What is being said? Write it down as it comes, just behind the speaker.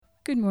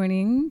Good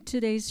morning.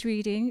 Today's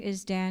reading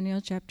is Daniel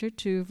chapter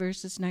 2,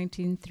 verses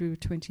 19 through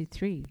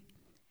 23.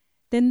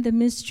 Then the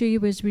mystery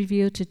was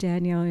revealed to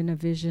Daniel in a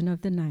vision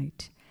of the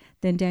night.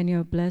 Then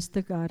Daniel blessed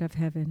the God of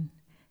heaven.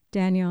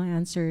 Daniel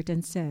answered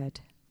and said,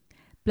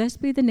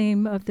 Blessed be the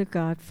name of the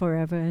God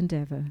forever and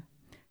ever,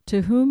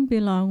 to whom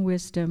belong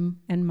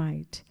wisdom and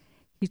might.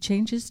 He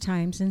changes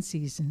times and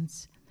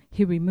seasons.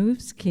 He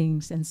removes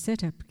kings and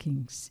sets up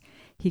kings.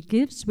 He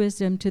gives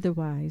wisdom to the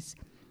wise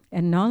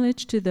and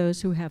knowledge to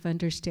those who have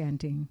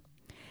understanding.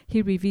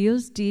 He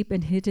reveals deep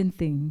and hidden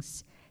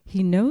things.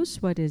 He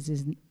knows what is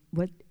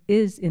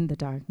in the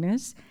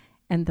darkness,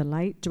 and the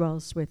light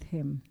dwells with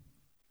him.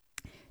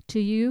 To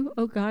you,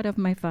 O God of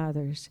my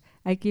fathers,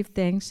 I give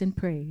thanks and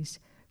praise,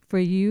 for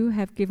you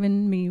have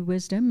given me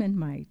wisdom and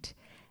might,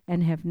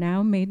 and have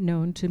now made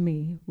known to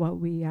me what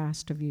we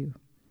asked of you.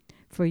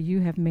 For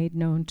you have made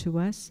known to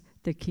us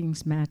the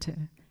king's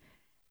matter.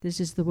 This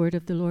is the word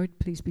of the Lord.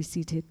 Please be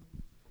seated.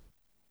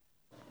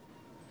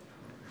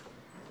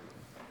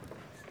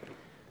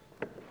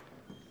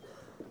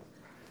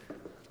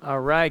 All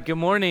right, good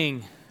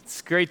morning.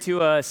 It's great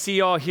to see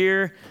you all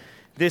here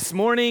this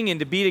morning and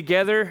to be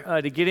together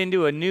to get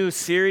into a new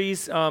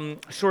series,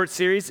 short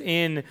series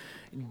in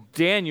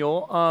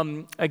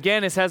Daniel.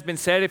 Again, as has been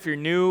said, if you're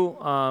new,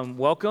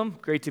 welcome.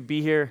 Great to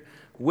be here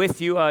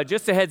with you.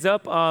 Just a heads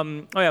up,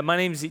 my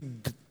name's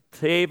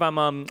Dave.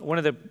 I'm one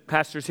of the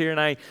pastors here, and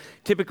I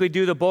typically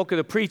do the bulk of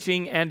the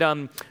preaching.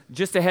 And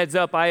just a heads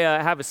up, I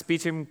have a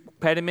speech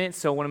impediment,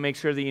 so I want to make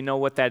sure that you know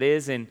what that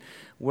is and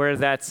where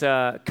that's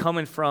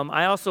coming from.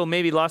 I also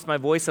maybe lost my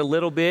voice a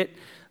little bit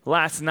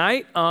last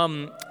night.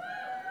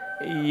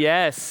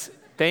 Yes,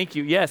 thank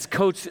you. Yes,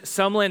 Coach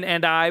Sumlin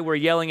and I were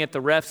yelling at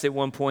the refs at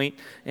one point,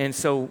 and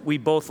so we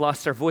both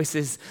lost our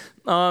voices.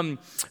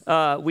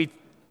 We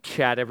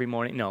chat every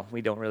morning. No,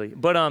 we don't really.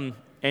 But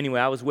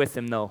anyway, I was with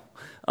him though.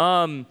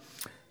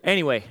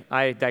 Anyway,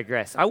 I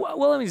digress.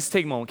 Let me just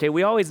take a moment, okay?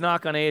 We always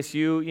knock on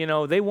ASU. You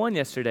know, they won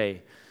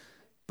yesterday,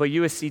 but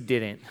USC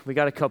didn't. We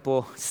got a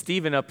couple.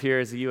 Steven up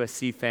here is a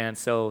USC fan,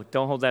 so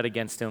don't hold that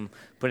against him.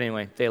 But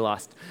anyway, they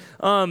lost.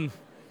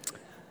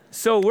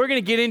 So we're going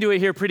to get into it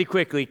here pretty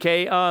quickly,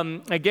 okay?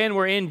 Again,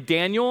 we're in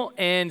Daniel,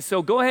 and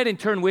so go ahead and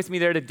turn with me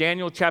there to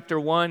Daniel chapter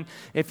 1.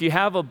 If you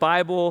have a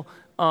Bible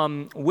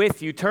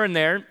with you, turn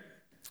there.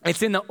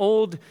 It's in the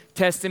Old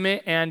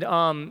Testament, and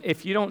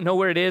if you don't know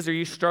where it is or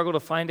you struggle to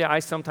find it, I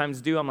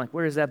sometimes do. I'm like,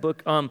 where is that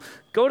book?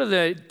 Go to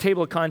the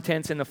table of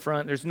contents in the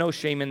front. There's no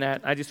shame in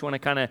that. I just want to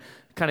kind of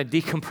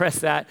decompress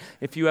that.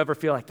 If you ever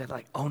feel like that,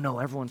 like, oh no,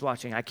 everyone's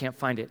watching, I can't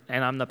find it,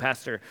 and I'm the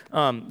pastor.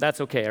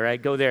 That's okay, all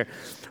right? Go there.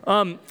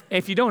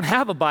 If you don't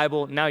have a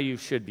Bible, now you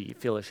should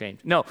feel ashamed.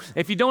 No,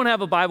 if you don't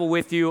have a Bible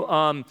with you,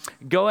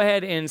 go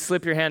ahead and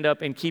slip your hand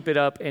up and keep it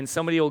up, and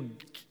somebody will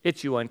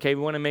get you one, okay?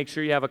 We want to make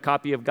sure you have a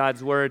copy of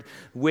God's Word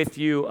with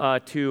you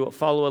to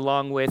follow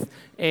along with.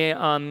 Y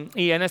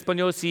en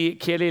español, si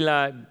quiere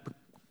la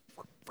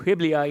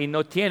Biblia y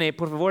no tiene,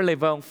 por favor,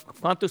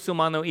 levante su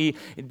mano y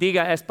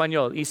diga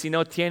español. Y si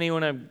no tiene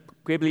una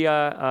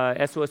Biblia,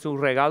 eso es un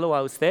regalo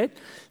a usted.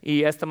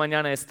 Y esta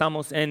mañana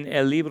estamos en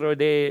el libro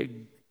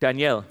de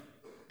Daniel.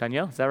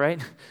 Daniel, is that right?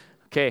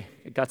 Okay,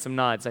 got some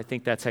nods. I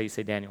think that's how you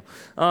say Daniel.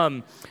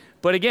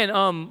 But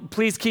again,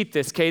 please keep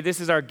this, okay? This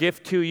is our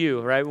gift to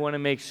you, right? We want to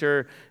make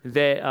sure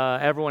that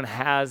everyone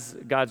has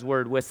God's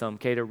Word with them,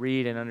 okay, to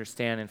read and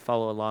understand and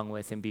follow along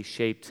with and be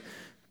shaped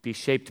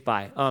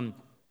by.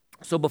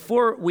 So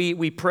before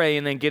we pray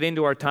and then get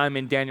into our time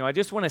in Daniel, I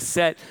just want to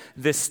set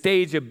the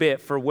stage a bit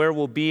for where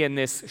we'll be in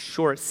this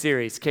short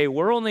series. Okay,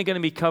 we're only going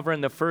to be covering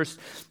the first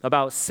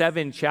about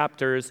 7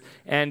 chapters,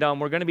 and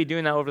we're going to be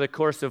doing that over the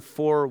course of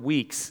 4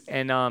 weeks.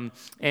 And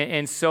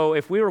so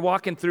if we were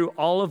walking through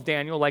all of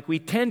Daniel, like we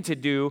tend to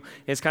do,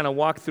 is kind of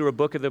walk through a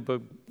book of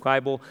the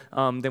Bible,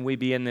 then we'd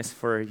be in this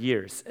for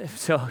years.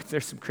 So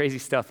there's some crazy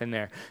stuff in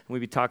there. We'd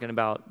be talking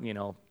about,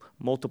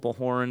 multiple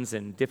horns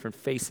and different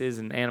faces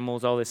and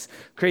animals, all this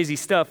crazy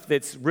stuff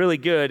that's really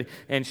good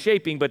and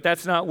shaping, but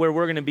that's not where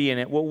we're going to be in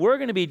it. What we're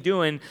going to be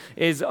doing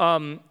is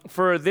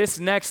for this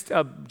next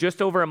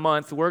just over a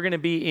month, we're going to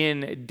be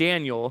in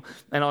Daniel,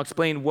 and I'll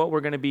explain how we're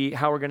going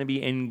to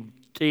be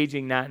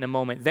engaging that in a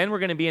moment. Then we're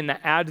going to be in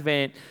the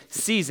Advent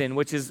season,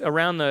 which is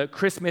around the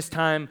Christmas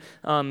time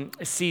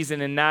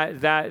season, and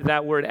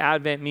that word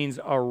Advent means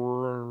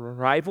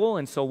arrival,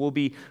 and so we'll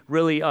be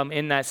really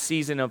in that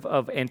season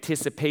of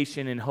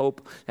anticipation and hope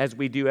as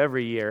we do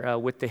every year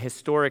with the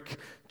historic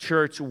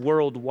church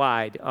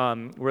worldwide,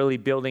 really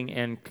building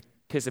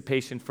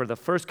anticipation for the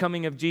first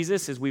coming of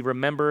Jesus as we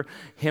remember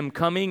him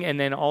coming, and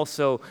then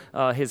also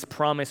his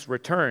promised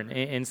return.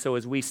 And so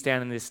as we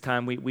stand in this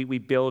time, we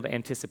build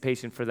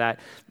anticipation for that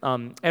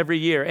every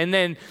year. And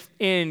then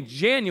in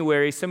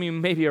January, some of you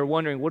maybe are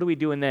wondering, what are we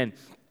doing then?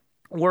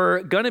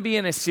 we're going to be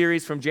in a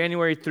series from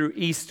January through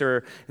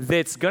Easter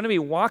that's going to be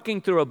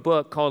walking through a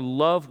book called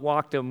Love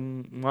Walked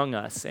Among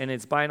Us, and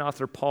it's by an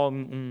author, Paul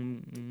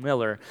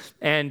Miller.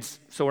 And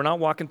so we're not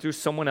walking through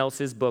someone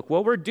else's book.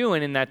 What we're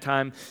doing in that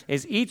time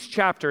is each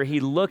chapter, he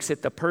looks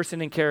at the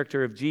person and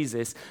character of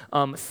Jesus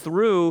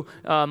through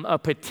a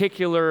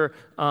particular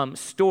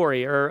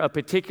story or a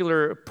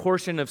particular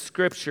portion of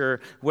Scripture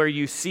where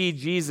you see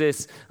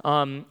Jesus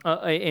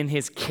in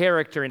his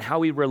character and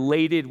how he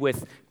related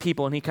with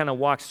people, and he kind of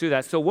walks through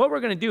that. So what we're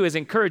going to do is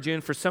encourage you,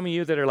 and for some of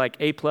you that are like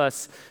A+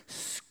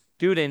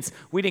 students,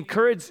 we'd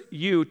encourage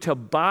you to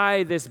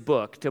buy this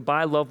book, to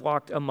buy Love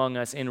Walked Among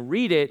Us and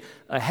read it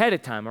ahead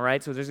of time, all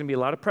right? So there's going to be a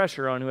lot of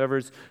pressure on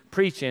whoever's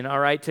preaching, all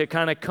right, to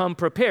kind of come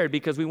prepared,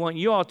 because we want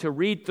you all to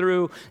read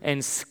through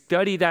and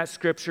study that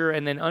Scripture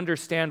and then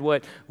understand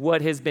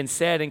what has been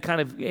said and kind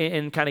of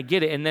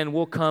get it, and then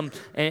we'll come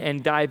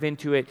and dive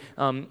into it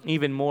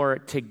even more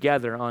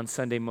together on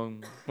Sunday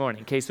morning.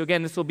 Okay, so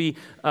again, this will be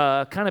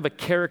kind of a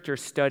character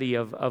study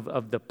of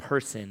the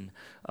person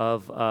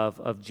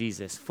of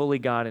Jesus, fully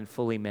God and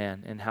fully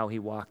man, and how he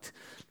walked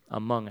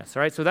among us.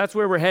 All right, so that's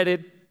where we're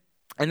headed.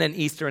 And then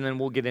Easter, and then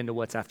we'll get into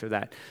what's after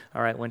that,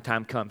 all right, when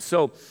time comes.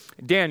 So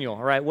Daniel,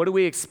 all right, what do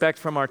we expect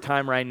from our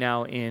time right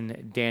now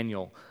in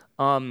Daniel?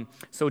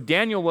 So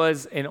Daniel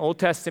was an Old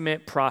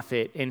Testament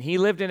prophet, and he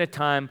lived in a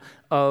time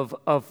of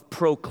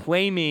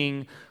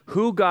proclaiming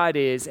who God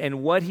is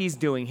and what he's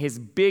doing, his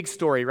big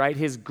story, right,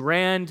 his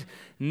grand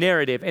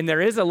narrative. And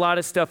there is a lot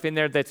of stuff in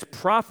there that's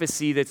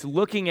prophecy that's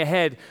looking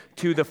ahead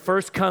to the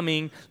first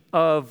coming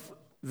of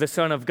the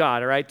Son of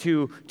God, all right,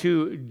 to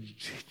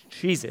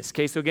Jesus.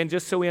 Okay, so again,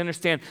 just so we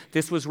understand,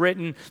 this was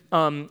written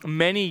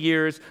many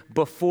years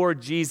before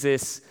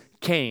Jesus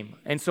came.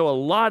 And so a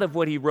lot of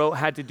what he wrote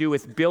had to do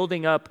with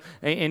building up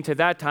into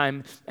that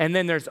time. And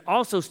then there's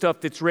also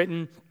stuff that's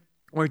written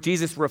where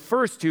Jesus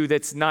refers to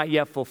that's not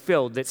yet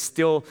fulfilled, that's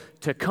still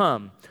to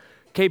come.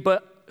 Okay,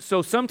 but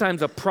so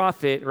sometimes a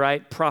prophet,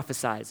 right,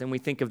 prophesies, and we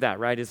think of that,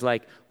 right, as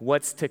like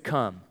what's to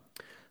come.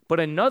 But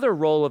another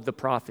role of the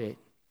prophet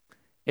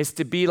is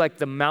to be like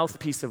the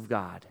mouthpiece of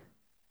God.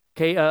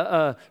 Okay,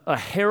 a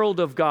herald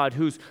of God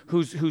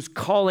who's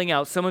calling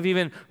out. Some have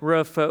even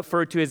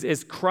referred to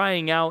as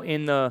crying out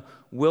in the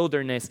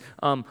wilderness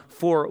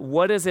for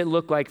what does it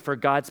look like for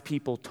God's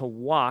people to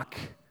walk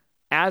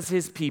as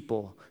his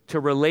people, to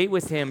relate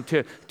with him,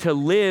 to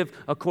live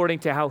according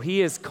to how he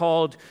has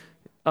called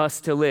us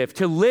to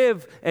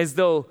live as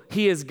though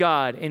he is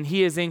God and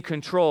he is in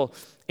control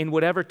in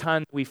whatever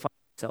time we find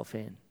ourselves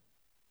in.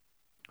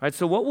 All right,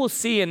 so what we'll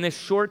see in this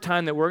short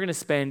time that we're going to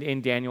spend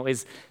in Daniel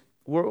is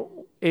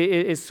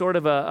sort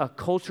of a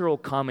cultural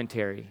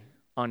commentary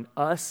on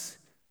us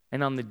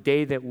and on the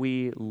day that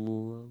we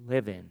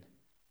live in.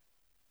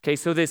 Okay,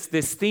 so this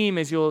theme,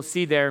 as you'll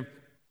see there,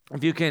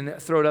 if you can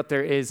throw it up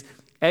there, is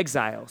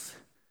exiles.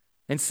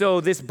 And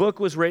so this book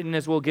was written,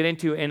 as we'll get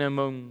into in a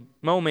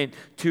moment,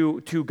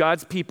 to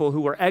God's people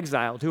who were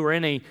exiled, who were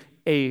in a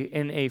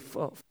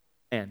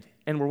land.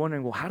 And we're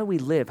wondering, well, how do we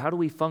live? How do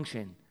we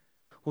function?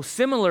 Well,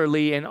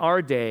 similarly, in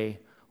our day,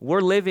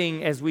 we're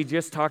living, as we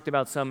just talked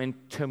about, some in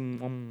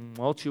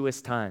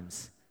tumultuous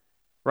times,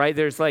 right?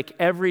 There's like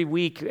every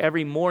week,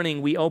 every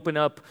morning, we open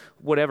up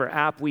whatever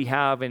app we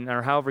have,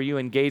 or however you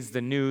engage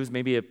the news,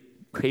 maybe a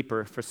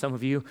paper for some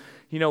of you,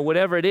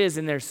 whatever it is,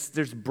 and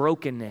there's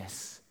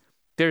brokenness.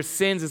 There's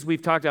sins, as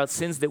we've talked about,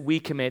 sins that we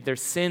commit.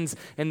 There's sins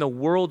in the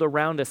world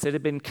around us that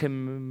have been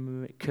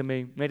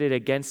committed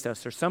against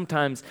us, or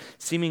sometimes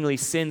seemingly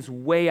sins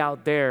way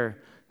out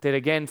there that,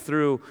 again,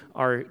 through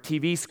our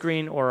TV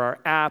screen or our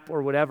app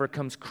or whatever,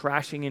 comes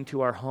crashing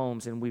into our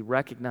homes, and we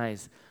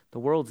recognize the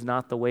world's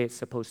not the way it's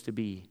supposed to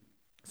be.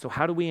 So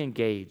how do we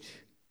engage?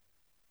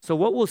 So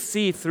what we'll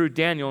see through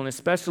Daniel, and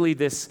especially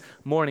this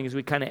morning as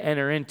we kind of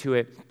enter into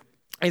it,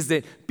 is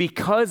that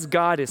because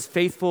God is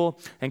faithful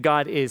and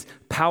God is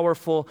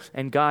powerful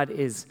and God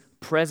is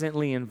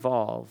presently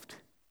involved,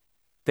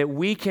 that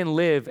we can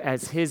live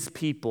as his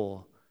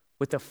people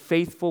with a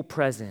faithful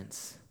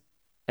presence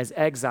as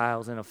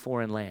exiles in a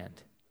foreign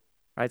land.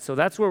 Right, so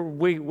that's where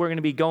we're going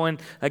to be going.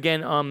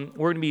 Again,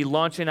 we're going to be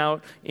launching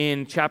out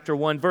in chapter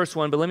 1, verse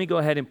 1, but let me go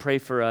ahead and pray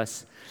for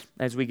us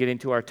as we get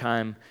into our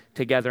time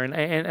together.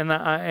 And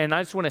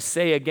I just want to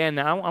say again,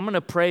 I'm going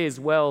to pray as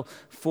well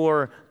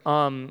for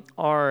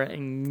our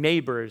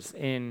neighbors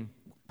in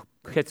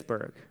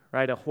Pittsburgh.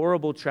 Right, a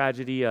horrible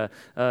tragedy. A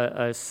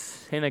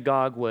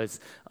synagogue was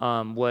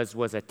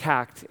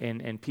attacked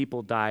and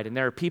people died. And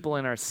there are people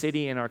in our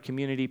city, in our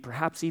community,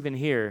 perhaps even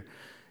here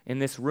in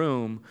this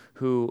room,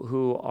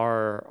 who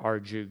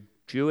are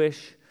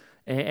Jewish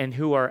and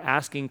who are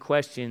asking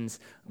questions.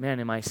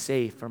 Man, am I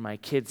safe? Are my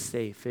kids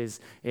safe?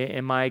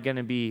 Am I going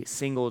to be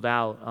singled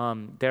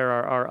out? There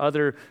are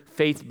other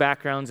faith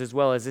backgrounds as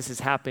well, as this has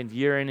happened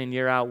year in and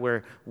year out,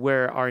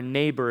 where our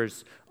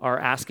neighbors are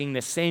asking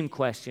the same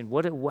question: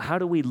 how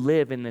do we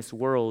live in this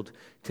world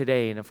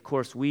today? And of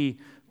course, we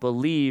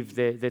believe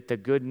that the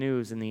good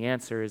news and the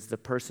answer is the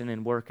person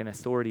and work and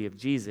authority of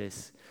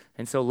Jesus.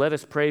 And so let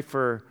us pray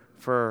for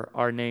for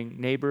our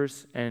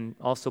neighbors, and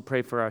also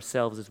pray for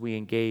ourselves as we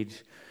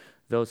engage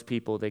those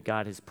people that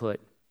God has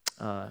put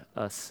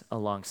us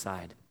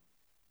alongside.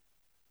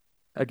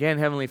 Again,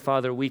 Heavenly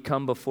Father, we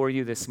come before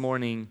you this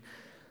morning,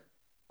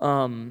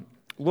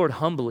 Lord,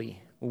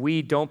 humbly.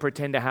 We don't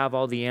pretend to have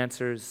all the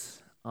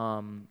answers,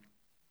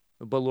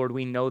 but Lord,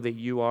 we know that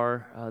you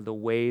are the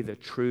way, the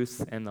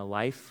truth, and the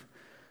life.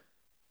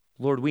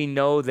 Lord, we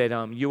know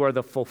that you are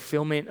the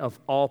fulfillment of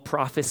all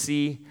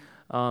prophecy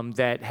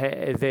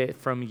that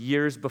from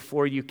years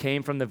before you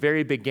came, from the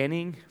very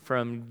beginning,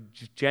 from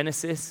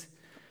Genesis,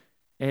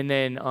 and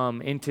then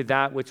into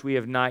that which we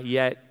have not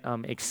yet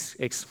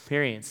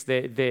experienced.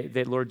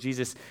 That Lord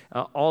Jesus,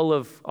 all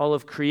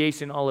of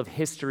creation, all of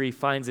history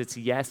finds its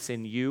yes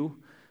in you.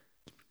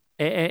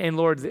 And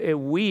Lord,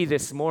 we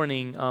this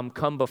morning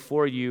come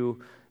before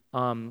you,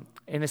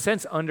 in a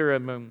sense, under a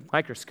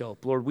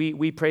microscope. Lord,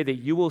 we pray that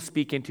you will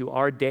speak into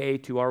our day,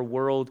 to our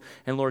world,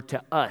 and Lord,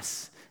 to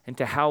us, and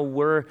to how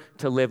we're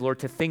to live, Lord,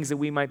 to things that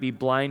we might be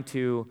blind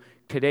to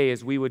today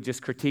as we would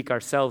just critique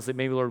ourselves, that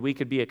maybe, Lord, we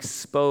could be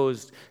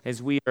exposed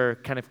as we are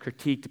kind of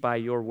critiqued by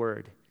your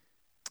word.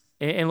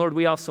 And Lord,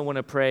 we also want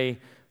to pray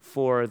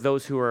for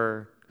those who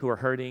are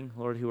hurting,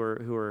 Lord, who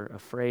are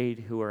afraid,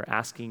 who are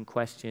asking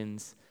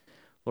questions.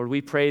 Lord,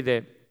 we pray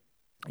that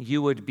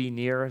you would be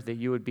near, that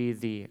you would be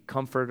the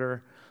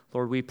comforter.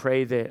 Lord, we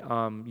pray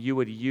that you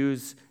would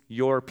use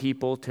your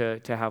people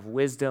to have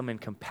wisdom and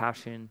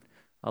compassion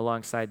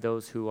alongside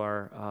those who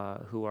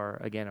are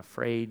again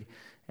afraid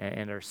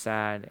and are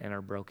sad and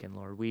are broken.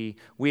 Lord, we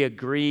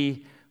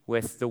agree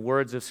with the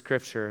words of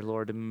Scripture,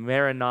 Lord.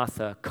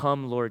 Maranatha,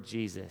 come, Lord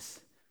Jesus.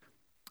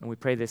 And we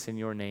pray this in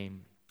your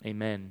name.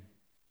 Amen.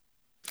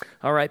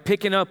 All right,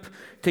 picking up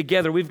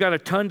together. We've got a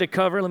ton to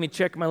cover. Let me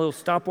check my little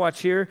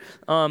stopwatch here,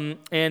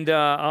 and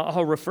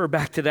I'll refer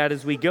back to that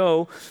as we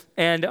go.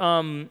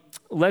 And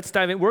let's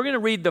dive in. We're going to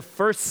read the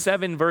first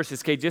 7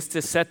 verses, okay, just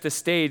to set the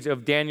stage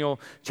of Daniel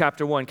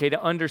chapter 1, okay,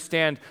 to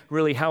understand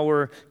really how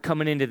we're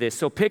coming into this.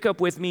 So pick up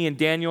with me in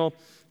Daniel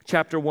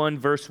chapter 1,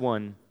 verse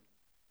 1.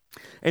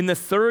 In the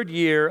 3rd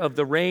year of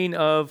the reign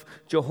of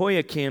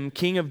Jehoiakim,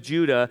 king of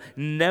Judah,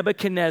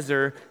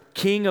 Nebuchadnezzar,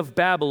 king of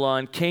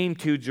Babylon, came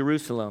to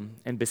Jerusalem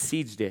and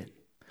besieged it.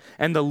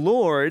 And the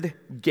Lord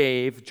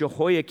gave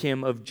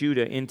Jehoiakim of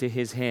Judah into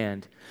his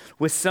hand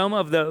with some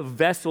of the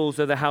vessels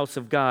of the house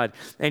of God.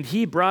 And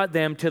he brought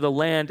them to the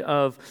land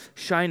of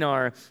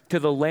Shinar, to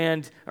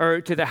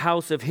the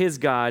house of his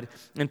God,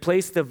 and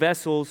placed the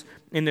vessels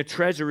in the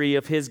treasury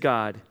of his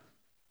God.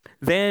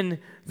 Then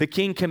the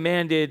king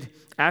commanded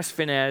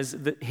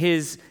Ashpenaz,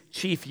 his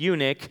chief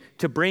eunuch,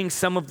 to bring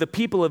some of the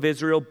people of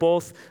Israel,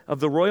 both of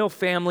the royal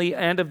family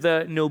and of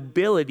the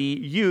nobility,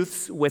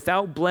 youths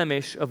without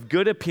blemish, of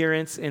good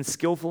appearance and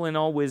skillful in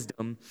all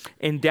wisdom,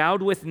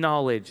 endowed with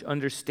knowledge,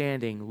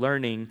 understanding,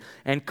 learning,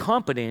 and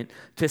competent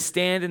to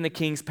stand in the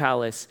king's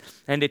palace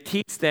and to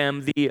teach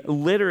them the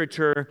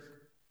literature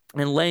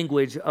and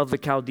language of the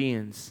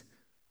Chaldeans.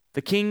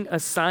 The king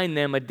assigned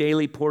them a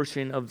daily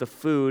portion of the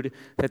food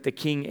that the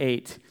king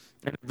ate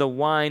and the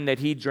wine that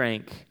he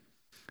drank.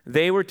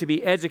 They were to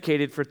be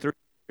educated for 3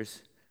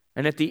 years,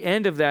 and at the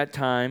end of that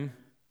time,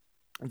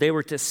 they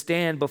were to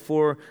stand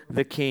before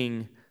the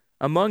king.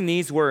 Among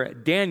these were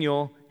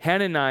Daniel,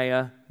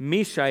 Hananiah,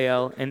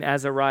 Mishael, and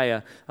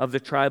Azariah of the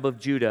tribe of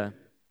Judah.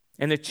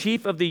 And the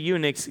chief of the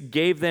eunuchs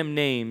gave them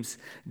names.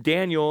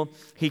 Daniel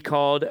he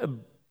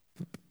called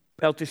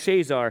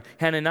Belteshazzar.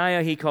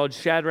 Hananiah he called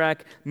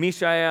Shadrach.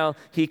 Mishael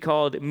he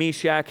called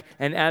Meshach.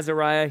 And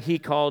Azariah he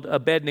called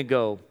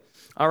Abednego.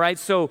 All right,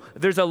 so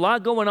there's a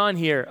lot going on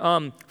here.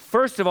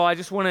 First of all, I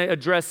just want to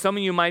address, some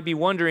of you might be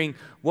wondering,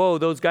 whoa,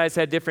 those guys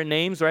had different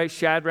names, right?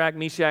 Shadrach,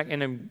 Meshach,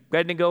 and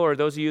Abednego, or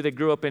those of you that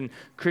grew up in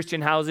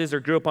Christian houses or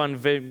grew up on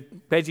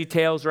Veggie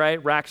Tales,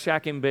 right? Rack,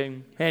 Shack, and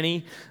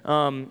Penny.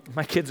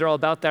 My kids are all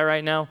about that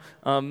right now.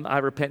 I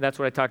repent. That's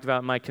what I talked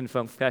about in my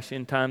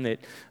confession time, that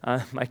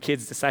my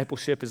kids'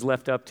 discipleship is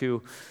left up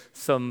to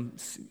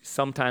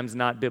sometimes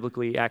not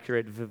biblically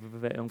accurate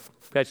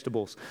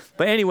vegetables.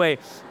 But anyway,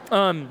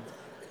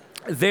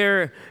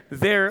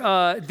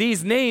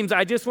 these names,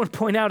 I just want to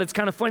point out, it's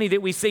kind of funny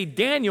that we say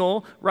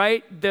Daniel,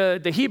 right,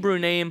 the Hebrew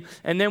name,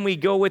 and then we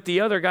go with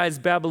the other guy's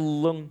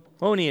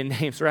Babylonian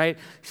names, right,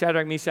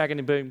 Shadrach, Meshach,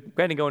 and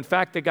Abednego. In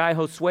fact, the guy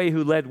Josue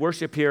who led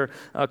worship here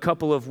a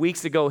couple of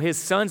weeks ago, his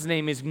son's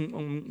name is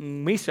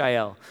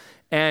Mishael,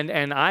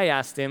 and I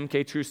asked him,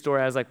 okay, true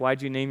story, I was like,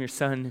 why'd you name your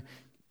son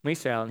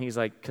Mishael? And he's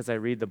like, because I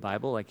read the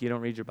Bible. Like, you don't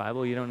read your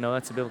Bible? You don't know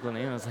that's a biblical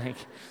name? I was like,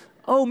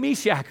 oh,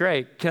 Meshach,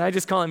 right. Can I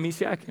just call him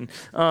Meshach? And,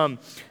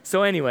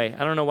 so anyway,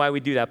 I don't know why we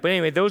do that. But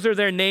anyway, those are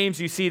their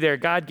names you see there.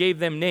 God gave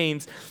them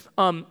names.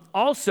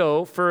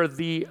 Also, for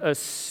the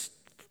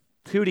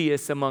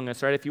studious among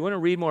us, right? If you want to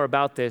read more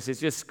about this,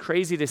 it's just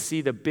crazy to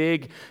see the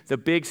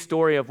big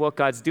story of what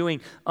God's doing.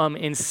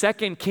 In 2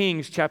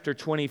 Kings chapter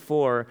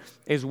 24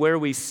 is where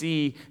we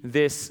see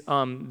this,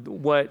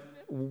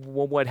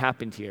 what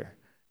happened here.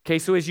 Okay,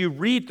 so as you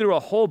read through a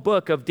whole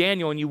book of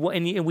Daniel,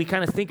 and we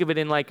kind of think of it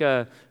in like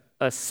a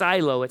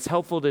silo, it's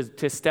helpful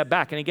to step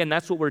back. And again,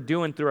 that's what we're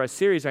doing through our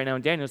series right now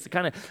in Daniel, is to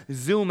kind of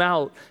zoom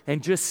out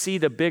and just see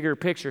the bigger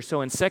picture.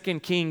 So in 2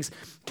 Kings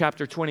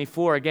chapter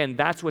 24, again,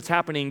 that's what's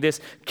happening. This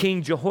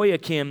King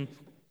Jehoiakim,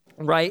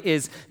 right,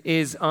 is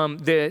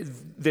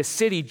the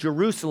city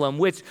Jerusalem,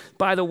 which,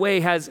 by the way,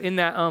 has in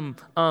that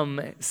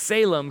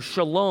Salem,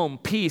 shalom,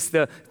 peace,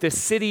 the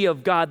city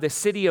of God, the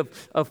city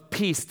of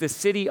peace, the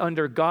city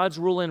under God's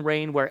rule and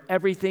reign, where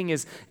everything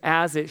is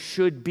as it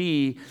should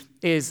be,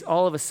 is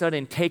all of a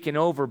sudden taken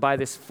over by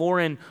this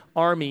foreign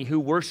army who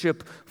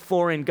worship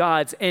foreign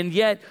gods. And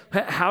yet,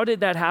 how did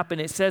that happen?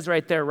 It says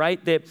right there,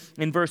 right, that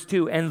in verse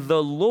 2, and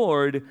the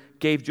Lord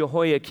gave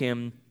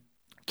Jehoiakim,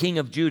 king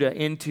of Judah,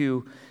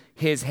 into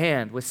his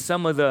hand with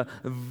some of the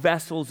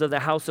vessels of the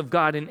house of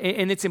God. And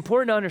it's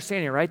important to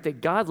understand here, right,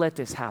 that God let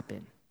this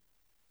happen.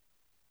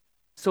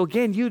 So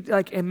again, you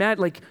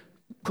imagine,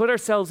 put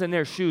ourselves in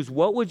their shoes.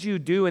 What would you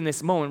do in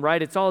this moment,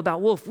 right? It's all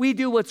about, well, if we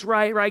do what's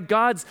right, right?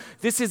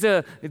 we're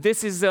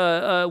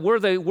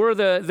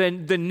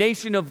the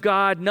nation of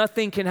God.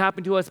 Nothing can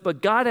happen to us.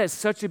 But God has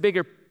such a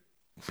bigger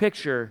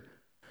picture,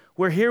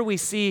 where here we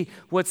see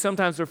what's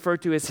sometimes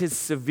referred to as his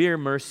severe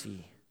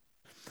mercy.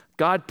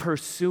 God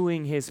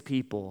pursuing his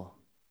people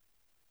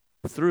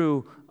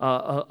through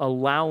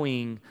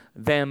allowing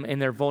them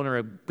and their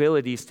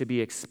vulnerabilities to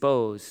be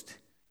exposed,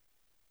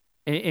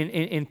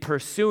 in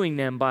pursuing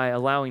them by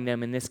allowing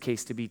them, in this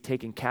case, to be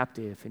taken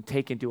captive and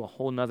taken to a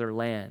whole nother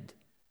land.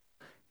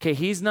 Okay,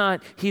 he's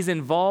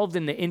involved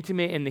in the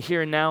intimate and the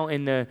here and now,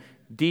 in the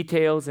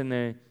details and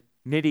the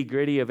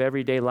nitty-gritty of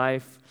everyday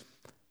life,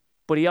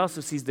 but he also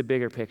sees the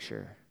bigger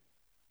picture.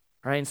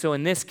 Right? And so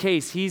in this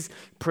case, he's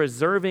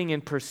preserving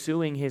and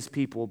pursuing his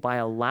people by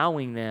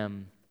allowing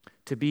them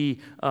to be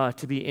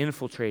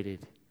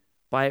infiltrated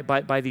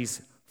by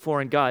these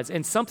foreign gods.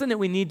 And something that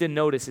we need to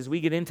notice as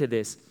we get into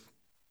this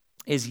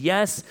is,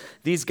 yes,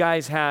 these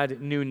guys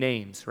had new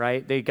names,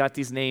 right? They got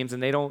these names,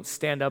 and they don't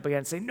stand up again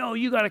and say, no,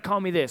 you got to call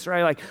me this,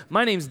 right? Like,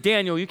 my name's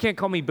Daniel. You can't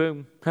call me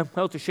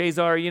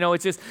Belteshazzar.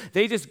 It's just,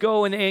 they just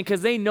go and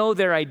because they know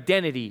their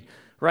identity,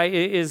 right,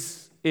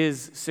 is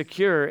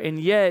secure. And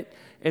yet,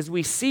 as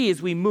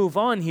we move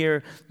on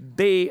here,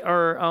 they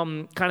are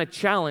kind of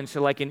challenged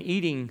to like an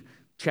eating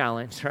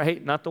challenge,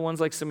 right? Not the ones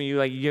like some of you,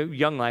 like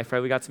Young Life,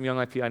 right? We got some Young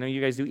Life people. I know you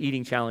guys do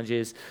eating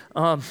challenges.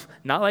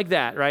 Not like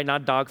that, right?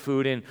 Not dog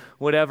food and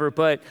whatever,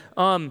 but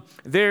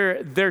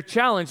they're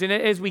challenged. And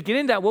as we get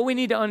into that, what we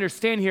need to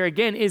understand here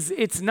again is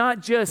it's not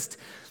just,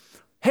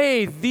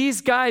 hey,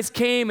 these guys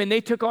came and they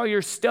took all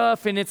your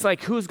stuff, and it's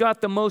like, who's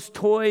got the most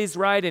toys,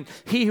 right? And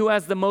he who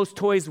has the most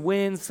toys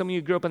wins. Some of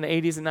you grew up in the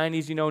 80s and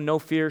 90s, no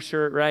fear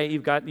shirt, right?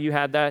 You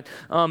had that.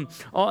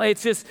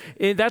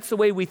 That's the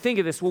way we think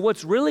of this. Well,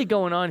 what's really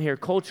going on here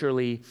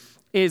culturally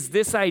is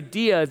this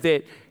idea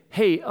that,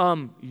 hey,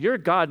 your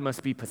God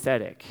must be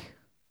pathetic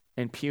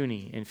and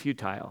puny and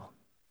futile.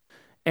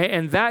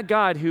 And that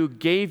God who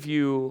gave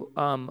you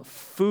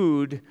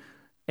food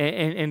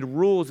and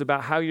rules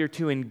about how you're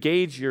to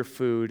engage your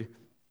food,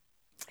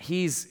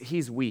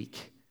 he's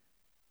weak.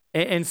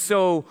 And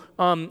so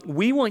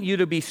we want you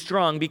to be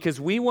strong,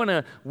 because we want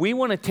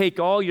to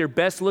take all your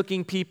best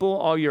looking people,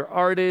 all your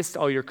artists,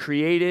 all your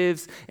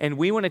creatives, and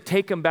we want to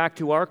take them back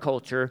to our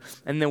culture,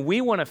 and then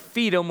we want to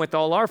feed them with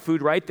all our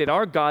food, right, that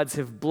our gods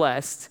have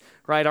blessed,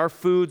 right? Our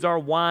foods, our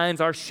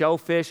wines, our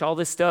shellfish, all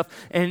this stuff.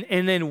 And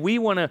then we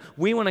want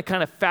to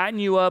kind of fatten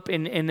you up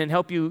and then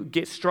help you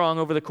get strong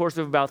over the course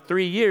of about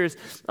 3 years.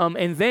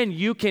 And then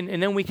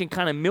we can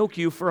kind of milk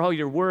you for all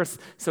your worth,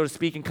 so to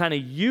speak, and kind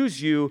of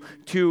use you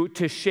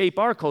to shape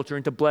our culture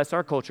and to bless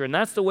our culture. And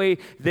that's the way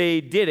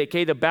they did it.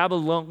 Okay, the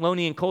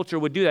Babylonian culture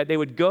would do that. They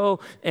would go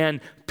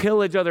and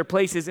pillage other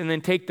places and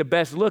then take the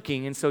best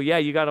looking. And so, yeah,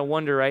 you got to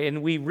wonder, right?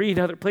 And we read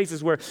other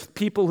places where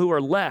people who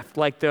are left,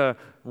 like the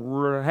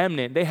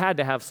remnant, they had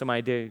to have some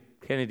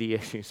identity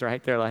issues,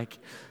 right? They're like,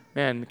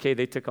 man, okay,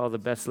 they took all the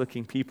best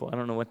looking people. I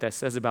don't know what that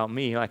says about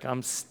me. Like,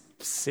 I'm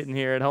sitting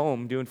here at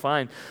home doing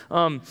fine.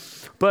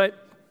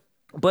 But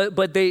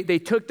they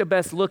took the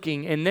best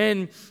looking. And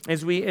then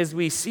as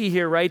we see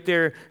here, right,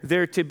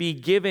 they're to be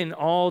given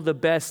all the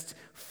best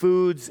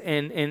foods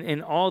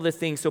and all the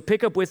things. So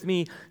pick up with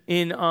me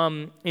in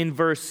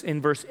verse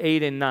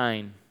 8 and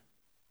 9.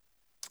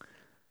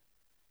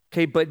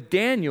 Okay, but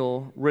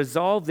Daniel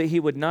resolved that he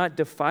would not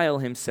defile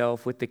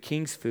himself with the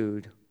king's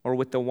food or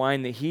with the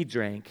wine that he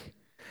drank.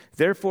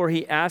 Therefore,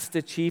 he asked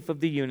the chief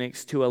of the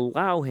eunuchs to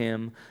allow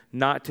him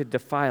not to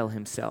defile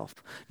himself.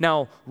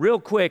 Now,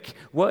 real quick,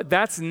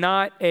 that's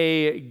not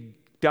a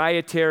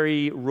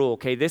dietary rule,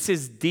 okay? This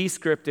is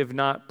descriptive,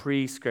 not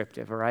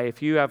prescriptive, all right?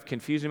 If you have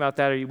confusion about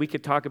that, or we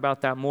could talk about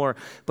that more.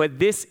 But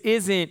this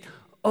isn't,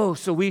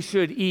 so we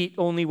should eat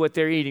only what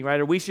they're eating,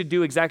 right? Or we should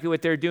do exactly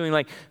what they're doing.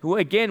 Like,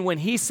 again, when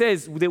he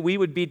says that we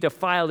would be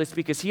defiled, it's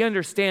because he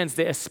understands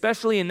that,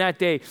 especially in that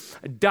day,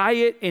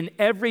 diet and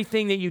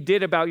everything that you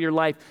did about your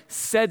life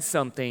said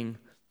something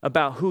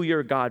about who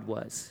your God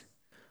was.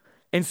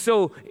 And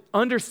so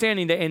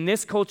understanding that in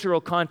this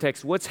cultural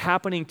context, what's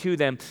happening to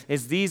them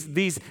is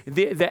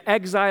the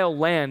exile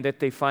land that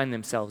they find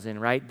themselves in,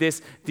 right?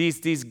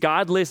 These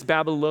godless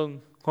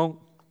Babylonians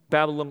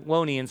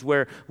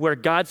where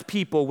God's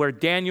people, where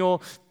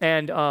Daniel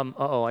and,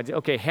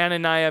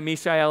 Hananiah,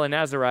 Mishael, and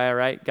Azariah,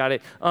 right? Got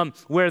it.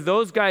 Where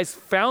those guys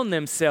found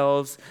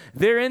themselves,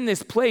 they're in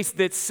this place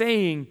that's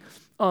saying,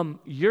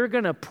 you're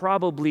going to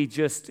probably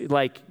just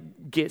like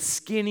get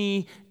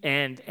skinny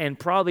and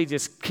probably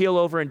just keel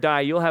over and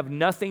die. You'll have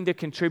nothing to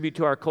contribute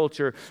to our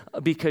culture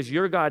because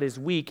your God is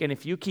weak. And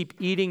if you keep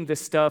eating the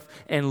stuff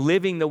and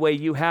living the way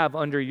you have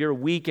under your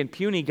weak and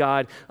puny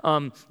God,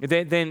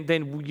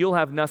 then you'll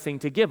have nothing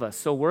to give us.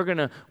 So we're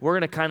gonna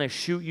kind of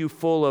shoot you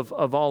full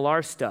of all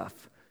our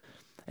stuff.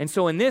 And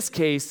so in this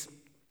case,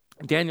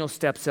 Daniel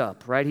steps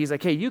up, right? He's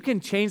like, hey, you can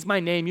change my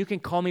name. You can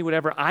call me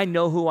whatever. I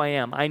know who I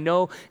am. I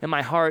know in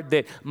my heart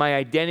that my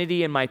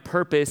identity and my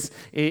purpose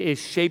is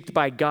shaped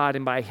by God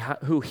and by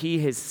who he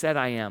has said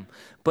I am.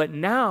 But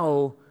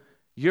now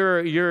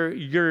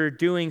you're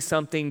doing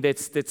something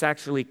that's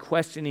actually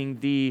questioning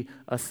the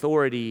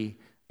authority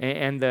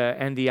and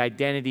the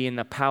identity and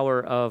the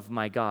power of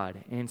my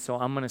God. And so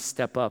I'm going to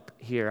step up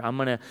here. I'm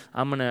going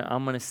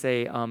to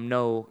say,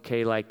 no,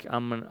 okay, like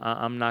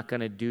I'm not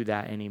going to do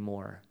that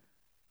anymore.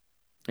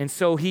 And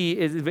so he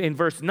is in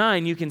verse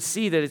 9, you can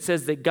see that it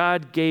says that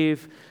God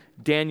gave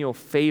Daniel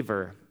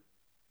favor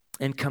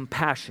and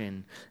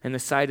compassion in the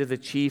sight of the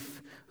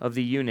chief of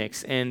the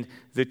eunuchs. And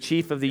the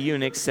chief of the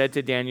eunuchs said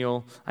to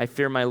Daniel, I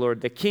fear my Lord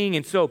the king.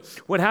 And so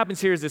what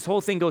happens here is this whole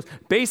thing goes,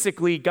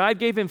 basically God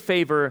gave him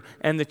favor,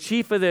 and the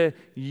chief of the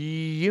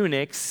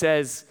eunuchs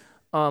says,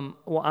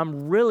 well,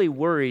 I'm really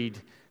worried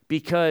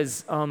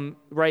because,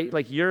 right,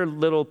 like your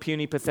little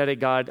puny,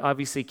 pathetic God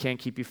obviously can't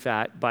keep you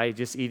fat by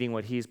just eating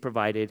what he's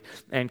provided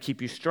and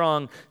keep you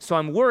strong. So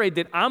I'm worried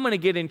that I'm going to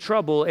get in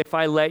trouble if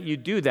I let you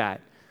do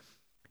that.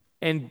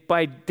 And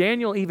by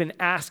Daniel even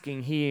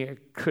asking, he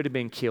could have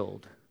been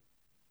killed.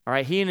 All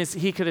right,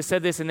 he could have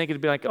said this and they could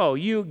be like, oh,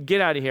 you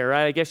get out of here,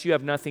 right? I guess you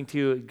have nothing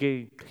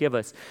to give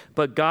us.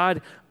 But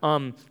God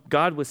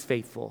was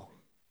faithful.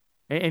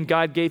 And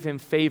God gave him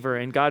favor,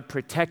 and God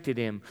protected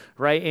him,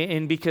 right?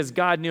 And because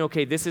God knew,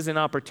 okay, this is an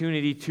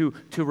opportunity to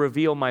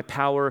reveal my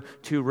power,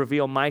 to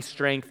reveal my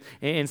strength.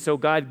 And so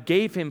God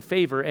gave him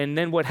favor. And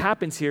then what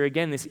happens here,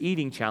 again, this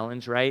eating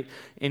challenge, right,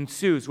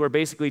 ensues, where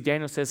basically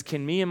Daniel says,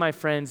 can me and my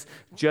friends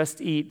just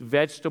eat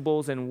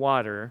vegetables and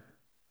water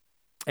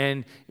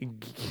and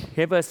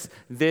give us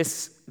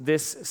this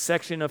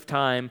section of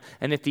time?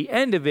 And at the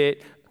end of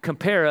it,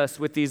 compare us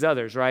with these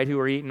others, right, who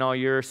are eating all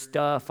your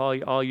stuff,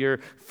 all your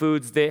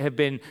foods that have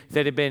been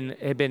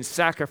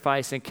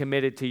sacrificed and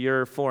committed to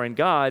your foreign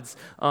gods.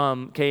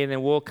 Okay, and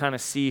then we'll kind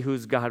of see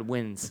whose God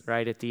wins,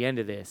 right, at the end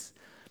of this.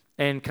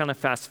 And kind of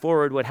fast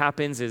forward, what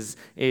happens is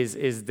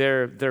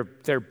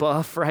they're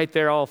buff, right?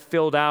 They're all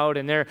filled out,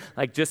 and they're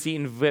like just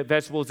eating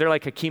vegetables. They're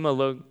like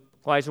Hakima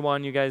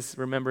Olajuwon, you guys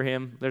remember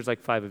him? There's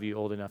like 5 of you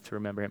old enough to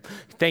remember him.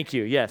 Thank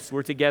you. Yes,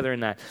 we're together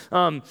in that.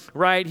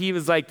 Right, he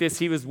was like this.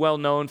 He was well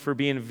known for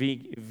being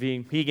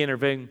vegan or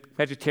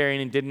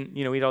vegetarian and didn't,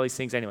 eat all these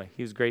things anyway.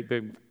 He was a great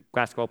big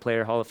basketball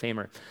player, Hall of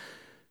Famer.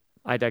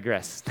 I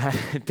digress.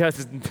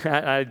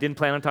 I didn't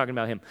plan on talking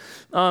about him.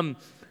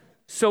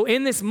 So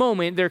in this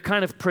moment, they're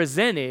kind of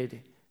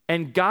presented,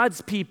 and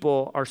God's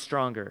people are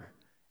stronger.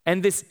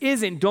 And this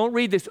don't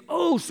read this,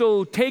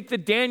 so take the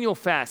Daniel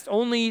fast,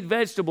 only eat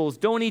vegetables,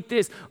 don't eat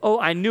this. Oh,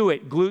 I knew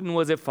it, gluten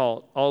was at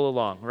fault all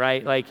along,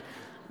 right? Like,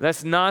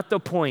 that's not the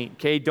point,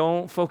 okay?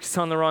 Don't focus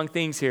on the wrong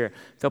things here.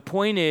 The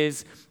point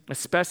is,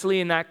 especially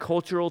in that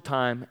cultural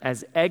time,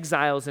 as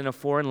exiles in a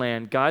foreign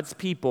land, God's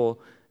people,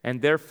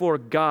 and therefore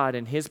God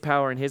and his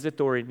power and his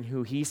authority and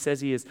who he says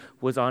he is,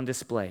 was on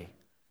display.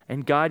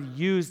 And God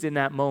used in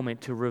that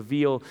moment to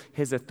reveal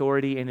his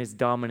authority and his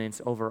dominance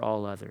over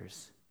all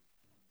others.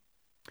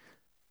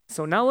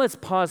 So now let's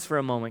pause for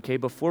a moment, okay,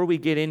 before we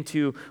get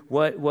into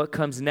what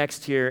comes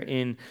next here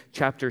in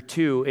chapter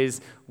 2, is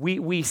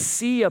we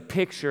see a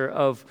picture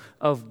of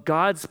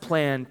God's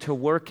plan to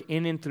work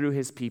in and through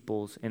his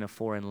peoples in a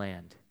foreign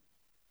land.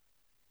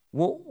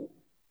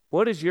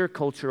 What does your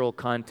cultural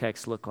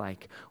context look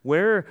like?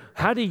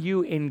 How do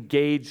you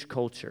engage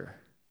culture?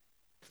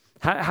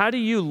 How do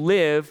you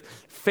live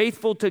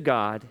faithful to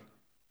God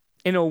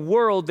in a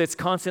world that's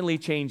constantly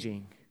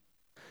changing?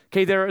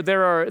 Okay,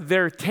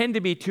 there tend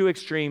to be 2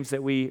 extremes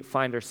that we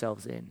find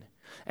ourselves in.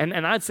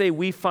 And I'd say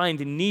we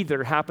find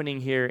neither happening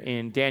here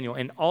in Daniel.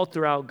 And all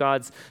throughout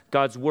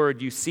God's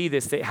word, you see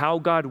this, that how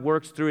God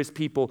works through his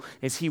people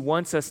is he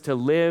wants us to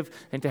live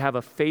and to have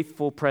a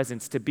faithful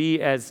presence, to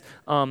be, as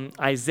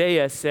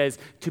Isaiah says,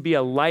 to be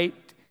a light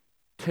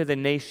to the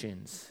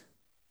nations.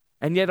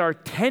 And yet our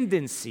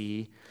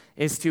tendency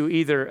is to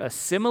either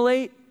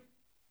assimilate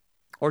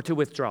or to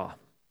withdraw.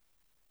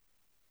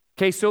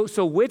 Okay,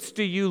 so which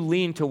do you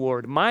lean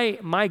toward?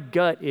 My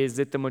gut is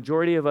that the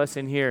majority of us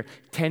in here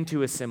tend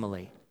to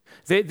assimilate.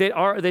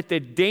 That the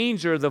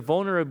danger, the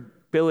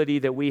vulnerability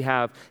that we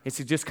have is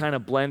to just kind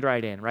of blend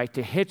right in, right?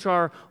 To hitch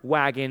our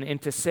wagon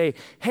and to say,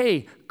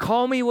 hey,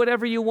 call me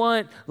whatever you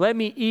want. Let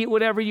me eat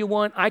whatever you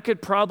want. I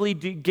could probably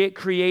get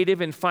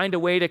creative and find a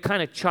way to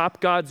kind of chop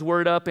God's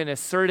word up and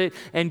assert it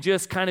and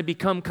just kind of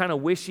become kind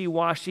of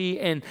wishy-washy.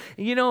 And,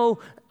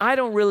 I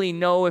don't really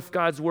know if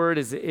God's word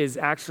is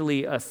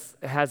actually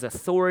has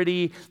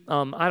authority.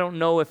 I don't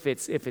know if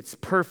it's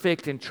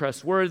perfect and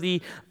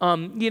trustworthy.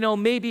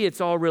 Maybe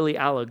it's all really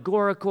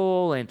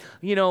allegorical. And,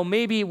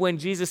 maybe when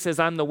Jesus says,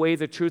 I'm the way,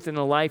 the truth, and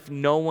the life,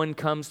 no one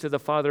comes to the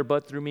Father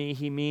but through me,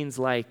 he means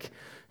like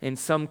in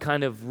some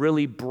kind of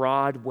really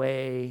broad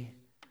way.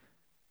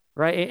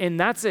 Right? And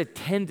that's a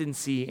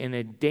tendency and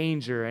a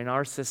danger in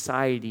our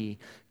society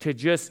to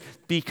just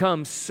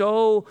become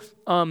so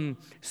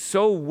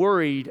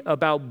worried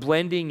about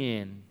blending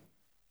in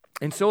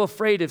and so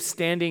afraid of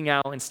standing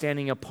out and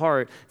standing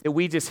apart that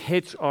we just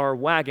hitch our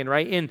wagon,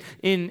 right?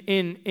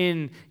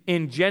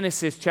 In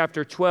Genesis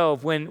chapter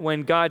 12,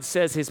 when God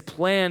says his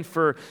plan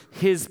for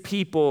his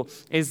people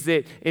is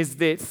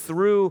that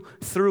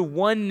through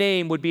one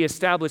name would be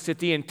established, that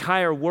the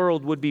entire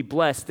world would be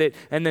blessed.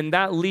 And then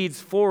that leads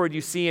forward,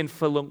 you see in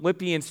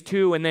Philippians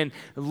 2, and then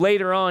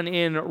later on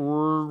in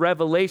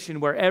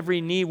Revelation, where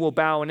every knee will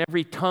bow and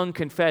every tongue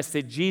confess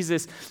that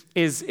Jesus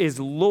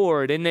is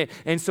Lord.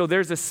 And so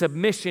there's a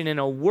submission and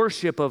a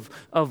worship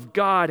of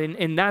God,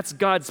 and that's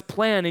God's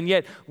plan. And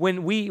yet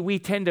when we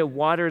tend to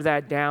water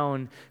that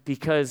down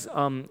because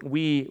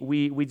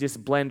we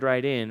just blend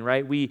right in,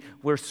 right?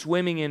 We're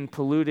swimming in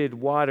polluted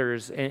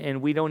waters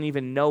and we don't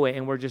even know it,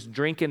 and we're just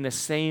drinking the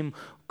same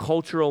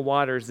cultural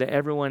waters that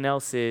everyone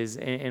else is,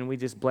 and we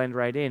just blend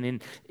right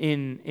in.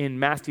 In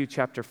Matthew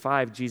chapter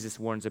 5, Jesus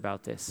warns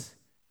about this,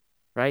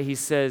 right? He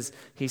says,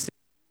 you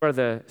are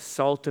the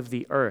salt of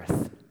the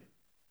earth.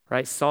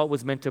 Right? Salt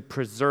was meant to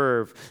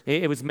preserve.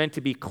 It was meant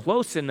to be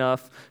close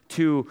enough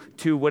to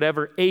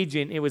whatever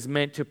agent it was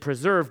meant to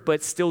preserve,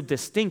 but still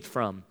distinct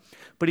from.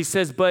 But he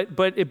says, but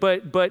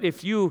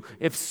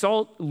if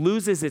salt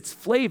loses its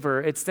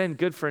flavor, it's then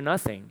good for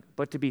nothing,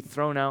 but to be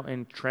thrown out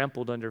and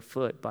trampled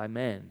underfoot by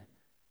men.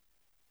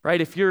 Right?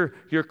 If you're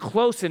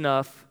close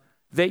enough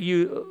that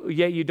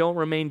you don't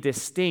remain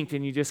distinct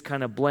and you just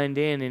kind of blend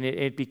in, and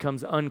it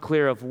becomes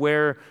unclear of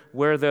where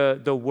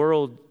the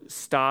world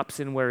stops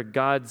and where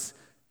God's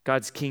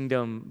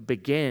kingdom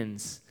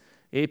begins,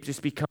 it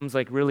just becomes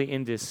like really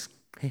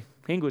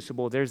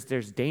indistinguishable.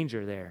 There's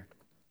danger there,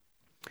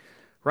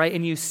 right?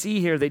 And you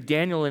see here that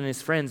Daniel and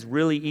his friends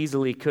really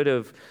easily could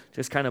have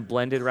just kind of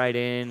blended right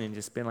in and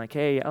just been like,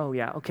 hey, oh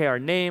yeah, okay, our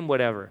name,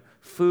 whatever,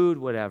 food,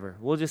 whatever.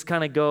 We'll just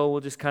kind of go. We'll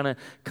just kind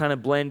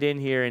of blend in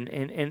here.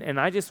 And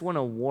I just want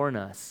to warn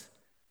us,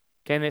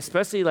 okay, and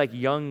especially like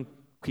young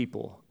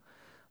people.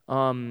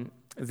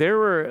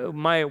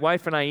 My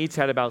wife and I each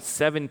had about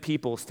 7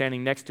 people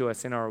standing next to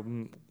us in our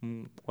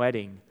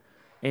wedding.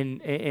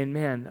 And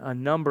man, a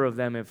number of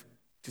them have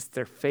just,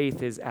 their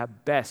faith is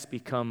at best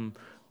become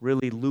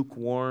really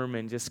lukewarm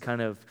and just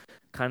kind of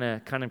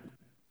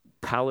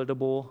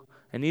palatable.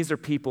 And these are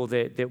people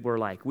that were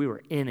like, we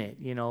were in it.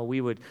 We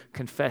would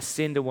confess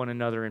sin to one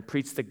another and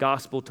preach the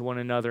gospel to one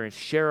another and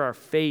share our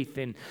faith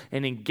and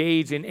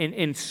engage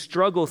and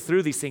struggle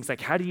through these things.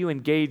 Like, how do you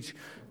engage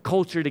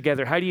culture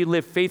together? How do you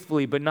live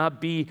faithfully but not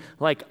be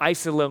like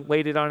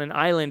isolated on an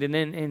island?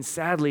 And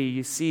sadly,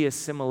 you see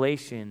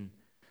assimilation,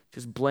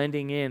 just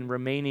blending in,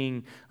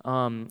 remaining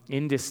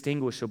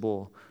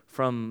indistinguishable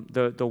from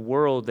the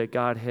world that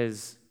God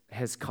has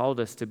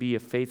called us to be a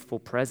faithful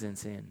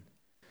presence in.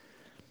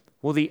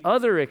 Well, the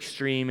other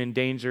extreme in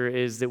danger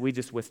is that we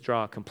just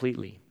withdraw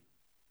completely.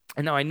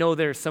 And now I know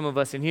there's some of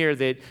us in here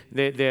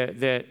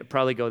that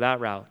probably go that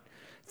route.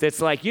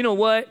 That's like, you know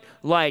what?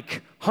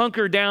 Like,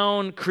 hunker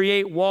down,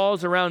 create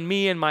walls around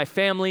me and my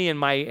family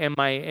and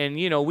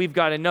we've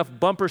got enough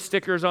bumper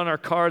stickers on our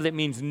car that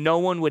means no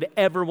one would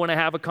ever want to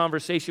have a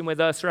conversation with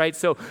us, right?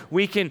 So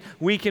we can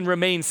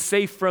remain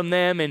safe from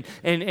them,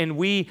 and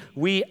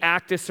we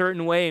act a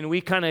certain way, and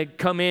we kind of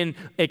come in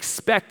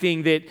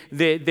expecting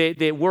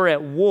that we're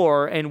at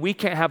war, and we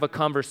can't have a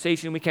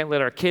conversation. We can't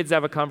let our kids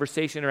have a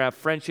conversation or have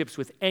friendships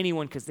with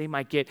anyone because they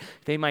might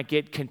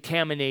get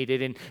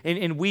contaminated,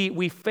 and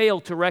we fail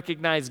to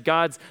recognize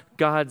God's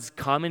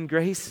common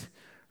grace,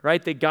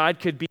 right? That God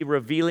could be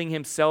revealing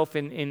himself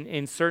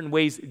in certain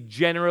ways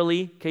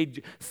generally, okay,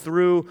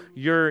 through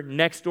your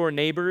next door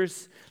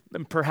neighbors,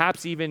 and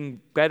perhaps even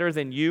better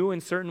than you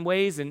in certain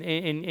ways,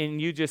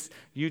 and you just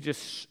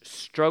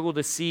struggle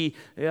to see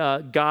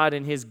God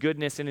and his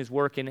goodness and his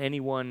work in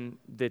anyone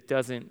that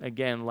doesn't,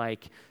 again,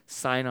 like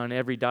sign on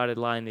every dotted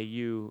line that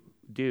you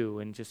do,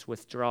 and just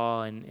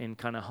withdraw and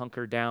kind of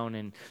hunker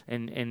down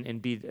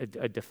and be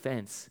a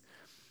defense.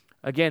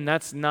 Again,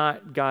 that's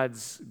not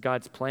God's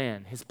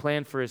plan. His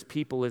plan for his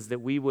people is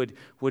that we would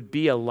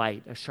be a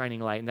light, a shining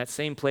light. In that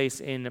same place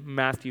in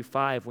Matthew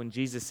 5, when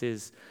Jesus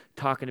is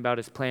talking about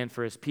his plan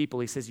for his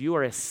people, he says, you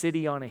are a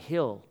city on a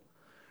hill,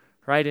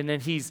 right? And then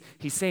he's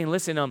saying,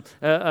 listen,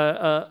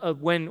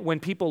 when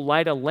people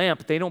light a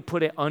lamp, they don't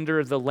put it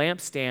under the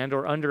lampstand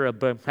or under a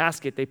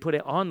basket. They put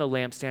it on the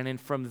lampstand, and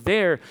from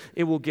there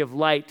it will give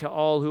light to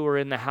all who are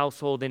in the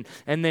household, and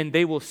then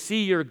they will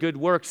see your good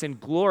works and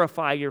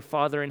glorify your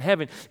Father in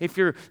heaven. If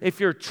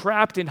you're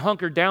trapped and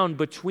hunkered down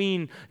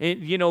between,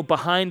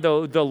 behind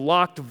the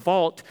locked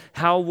vault,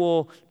 how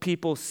will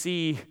people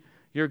see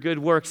your good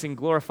works and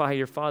glorify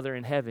your Father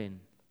in heaven?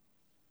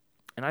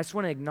 And I just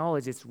want to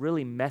acknowledge it's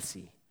really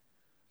messy.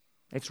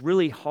 It's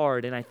really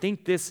hard, and I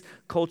think this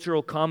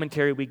cultural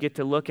commentary we get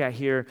to look at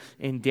here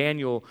in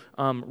Daniel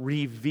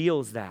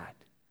reveals that,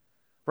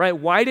 right?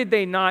 Why did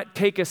they not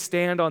take a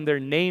stand on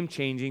their name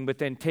changing, but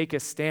then take a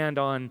stand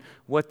on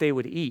what they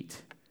would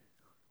eat?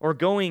 Or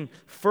going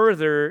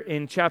further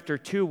in chapter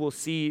 2, we'll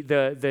see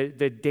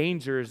the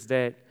dangers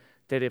that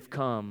have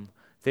come.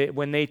 That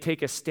when they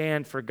take a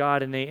stand for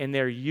God and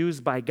they're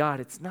used by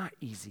God, it's not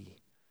easy.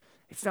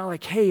 It's not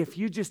like, hey, if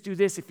you just do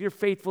this, if you're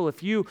faithful,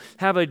 if you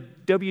have a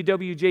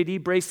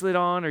WWJD bracelet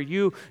on, or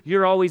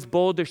you're always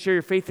bold to share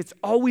your faith, it's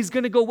always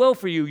going to go well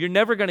for you. You're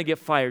never going to get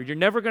fired. You're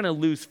never going to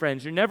lose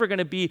friends. You're never going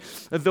to be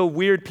the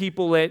weird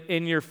people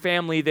in your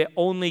family that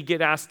only get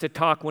asked to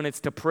talk when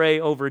it's to pray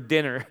over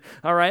dinner.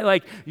 All right?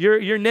 Like,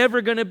 you're never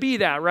going to be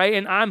that, right?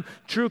 And I'm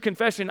true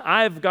confession.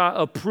 I've got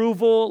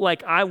approval.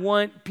 Like, I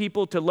want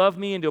people to love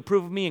me and to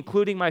approve of me,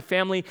 including my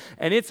family.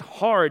 And it's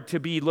hard to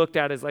be looked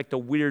at as like the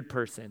weird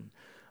person.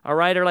 All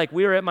right, or like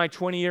we were at my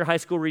 20-year high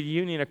school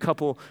reunion a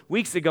couple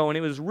weeks ago, and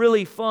it was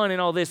really fun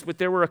and all this, but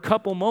there were a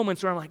couple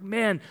moments where I'm like,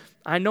 man,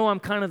 I know I'm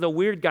kind of the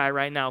weird guy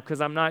right now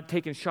because I'm not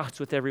taking shots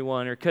with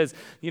everyone, or because,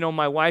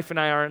 my wife and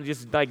I aren't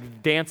just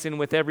like dancing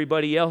with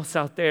everybody else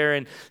out there,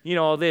 and,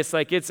 all this.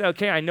 Like, it's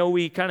okay, I know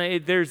we kind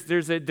of,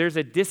 there's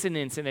a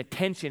dissonance and a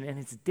tension, and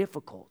it's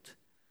difficult.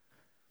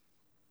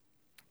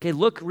 Okay,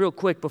 look real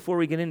quick before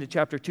we get into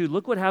chapter 2.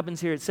 Look what happens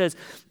here. It says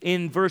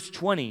in verse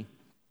 20,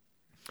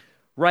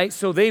 right?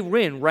 So they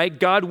win, right?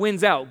 God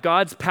wins out.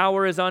 God's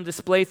power is on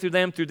display through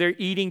them, through their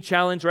eating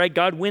challenge, right?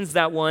 God wins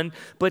that one,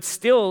 but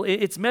still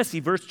it's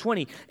messy. Verse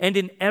 20, and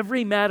in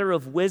every matter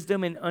of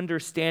wisdom and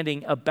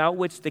understanding about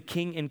which the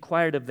king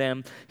inquired of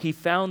them, he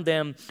found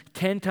them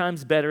 10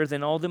 times better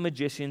than all the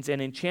magicians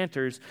and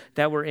enchanters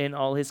that were in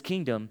all his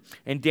kingdom.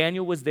 And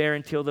Daniel was there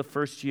until the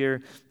first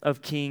year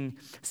of King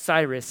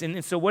Cyrus.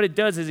 And so what it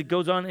does is it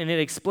goes on and it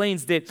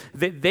explains that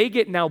they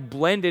get now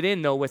blended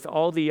in, though, with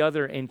all the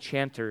other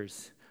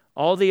enchanters.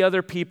 All the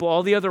other people,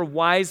 all the other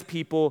wise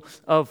people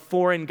of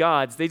foreign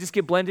gods, they just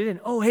get blended in.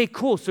 Oh, hey,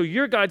 cool. So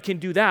your God can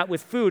do that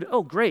with food.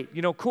 Oh, great.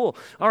 Cool.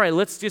 All right,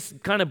 let's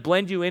just kind of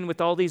blend you in with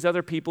all these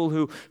other people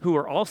who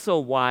are also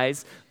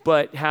wise,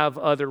 but have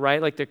other,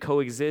 right? Like the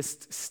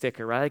coexist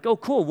sticker, right? Like, oh,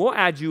 cool. We'll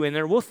add you in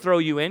there. We'll throw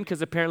you in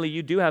because apparently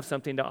you do have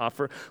something to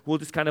offer. We'll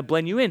just kind of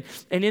blend you in.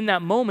 And in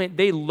that moment,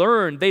 they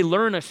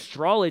learn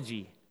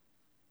astrology.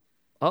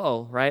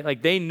 Right?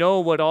 Like they know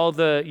what all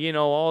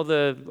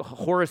the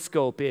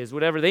horoscope is,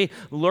 whatever. They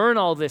learn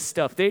all this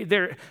stuff.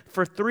 They're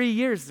for 3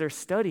 years, they're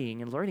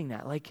studying and learning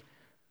that. Like,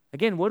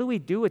 again, what do we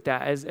do with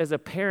that as a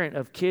parent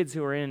of kids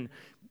who are in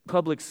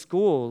public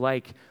school?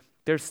 Like,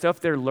 there's stuff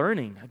they're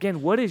learning.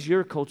 Again, what is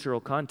your cultural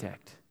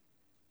context?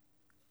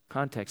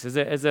 As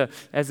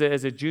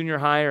a junior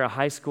high or a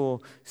high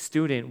school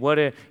student,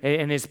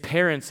 and as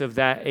parents of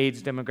that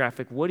age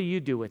demographic, what do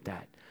you do with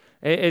that?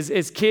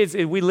 As kids,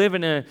 we live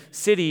in a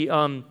city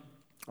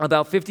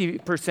about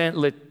 50%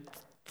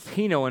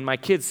 Latino, and my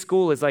kid's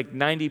school is like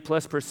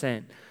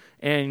 90+%.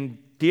 And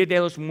Dia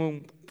de los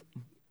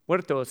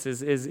Muertos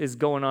is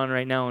going on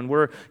right now, and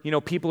we're,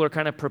 people are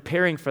kind of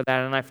preparing for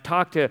that. And I've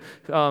talked to,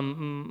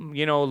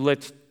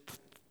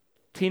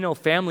 Latino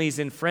families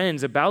and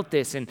friends about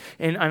this, and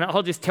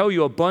I'll just tell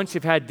you, a bunch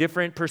have had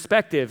different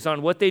perspectives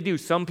on what they do.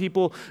 Some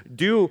people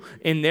do,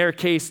 in their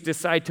case,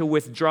 decide to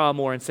withdraw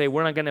more and say,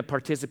 we're not going to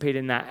participate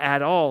in that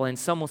at all. And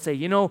some will say,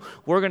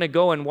 we're going to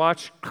go and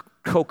watch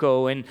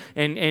Coco and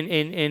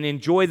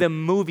enjoy the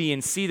movie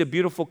and see the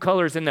beautiful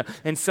colors and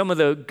some of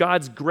the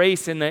God's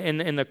grace and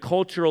the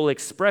cultural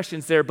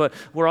expressions there, but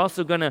we're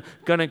also gonna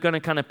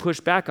kind of push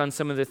back on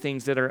some of the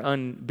things that are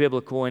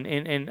unbiblical.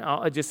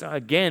 And just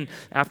again,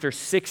 after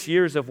 6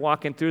 years of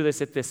walking through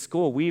this at this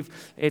school,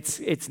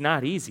 it's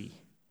not easy.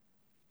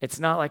 It's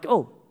not like,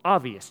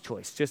 obvious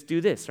choice, just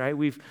do this, right?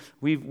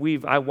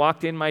 I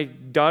walked in my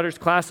daughter's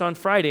class on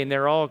Friday, and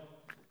they're all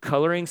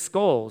coloring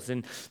skulls,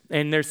 and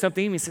there's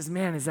something in me that says,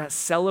 man, is that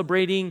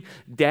celebrating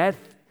death?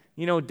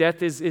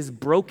 Death is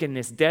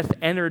brokenness. Death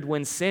entered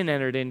when sin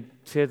entered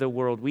into the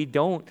world. We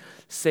don't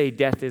say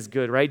death is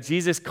good, right?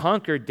 Jesus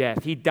conquered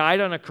death. He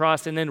died on a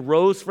cross and then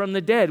rose from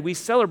the dead. We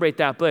celebrate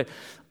that, but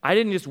I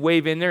didn't just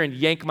wave in there and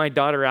yank my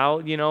daughter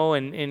out,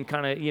 and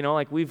kind of,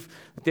 like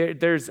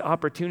there's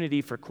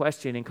opportunity for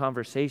question and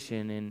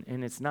conversation,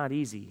 and it's not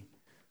easy.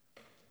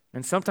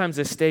 And sometimes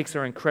the stakes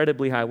are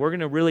incredibly high. We're going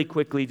to really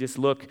quickly just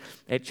look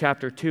at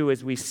chapter 2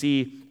 as we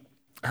see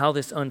how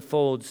this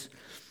unfolds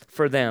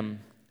for them.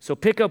 So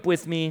pick up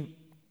with me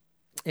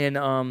in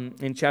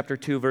chapter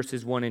 2,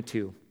 verses 1 and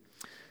 2.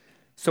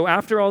 So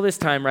after all this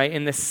time, right,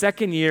 in the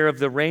second year of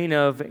the reign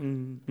of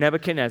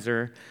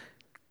Nebuchadnezzar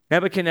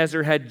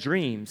had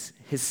dreams.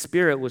 His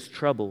spirit was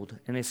troubled,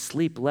 and his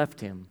sleep left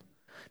him.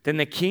 Then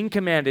the king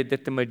commanded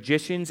that the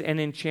magicians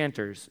and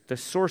enchanters, the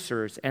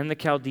sorcerers and the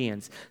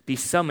Chaldeans be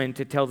summoned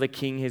to tell the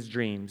king his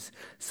dreams.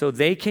 So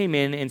they came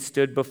in and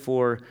stood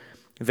before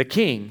the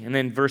king. And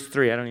then verse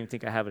 3, I don't even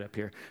think I have it up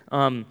here.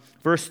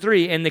 Verse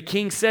 3, and the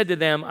king said to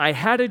them, I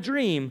had a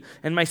dream,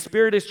 and my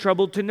spirit is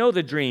troubled to know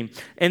the dream.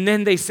 And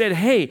then they said,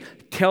 hey,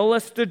 tell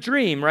us the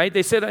dream, right?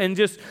 They said, and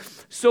just,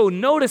 so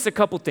notice a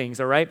couple things,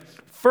 all right?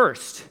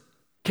 First,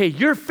 okay,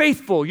 you're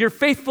faithful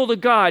to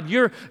God.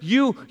 You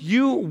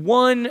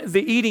won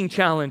the eating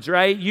challenge,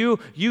 right? You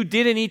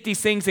didn't eat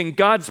these things and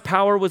God's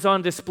power was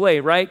on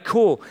display, right?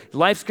 Cool.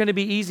 Life's going to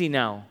be easy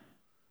now.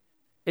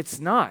 It's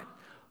not.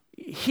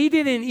 He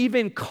didn't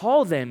even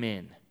call them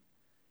in.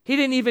 He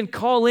didn't even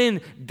call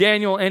in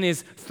Daniel and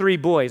his 3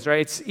 boys, right?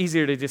 It's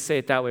easier to just say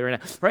it that way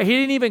right now, right? He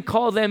didn't even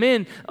call them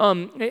in.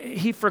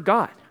 He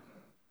forgot.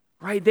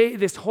 Right,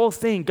 this whole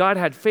thing, God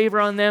had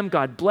favor on them,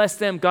 God blessed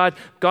them, God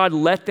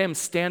let them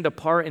stand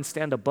apart and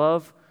stand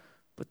above,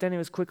 but then it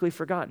was quickly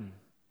forgotten.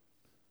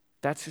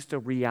 That's just a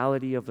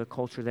reality of the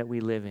culture that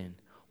we live in.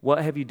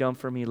 What have you done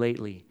for me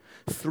lately?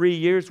 3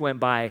 years went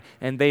by,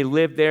 and they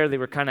lived there. They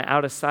were kind of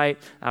out of sight,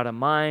 out of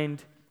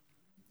mind.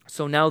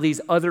 So now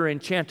these other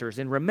enchanters,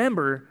 and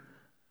remember,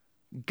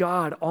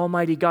 God,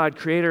 Almighty God,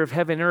 creator of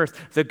heaven and earth,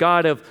 the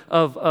God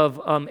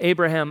of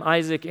Abraham,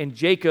 Isaac, and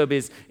Jacob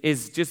is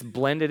just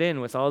blended in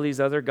with all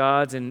these other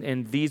gods,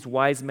 and these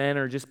wise men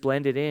are just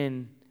blended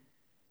in.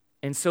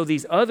 And so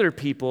these other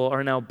people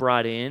are now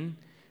brought in,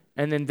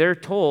 and then they're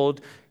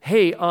told,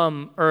 hey,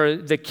 or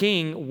the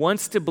king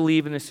wants to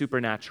believe in the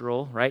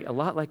supernatural, right? A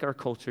lot like our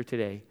culture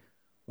today.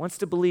 Wants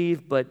to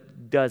believe,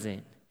 but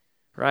doesn't.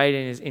 Right,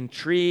 and is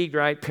intrigued,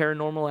 right?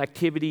 Paranormal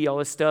activity, all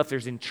this stuff.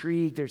 There's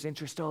intrigue, there's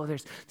interest,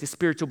 there's the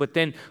spiritual. But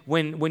then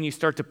when you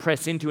start to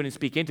press into it and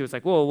speak into it, it's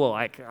like, whoa,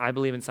 I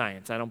believe in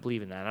science. I don't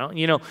believe in that.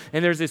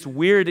 And there's this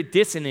weird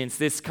dissonance,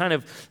 this kind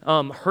of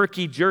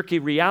herky-jerky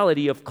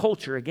reality of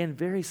culture. Again,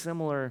 very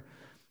similar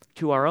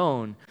to our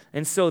own.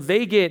 And so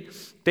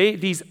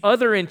these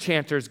other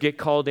enchanters get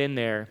called in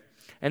there.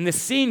 And the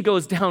scene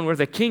goes down where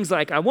the king's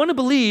like, I want to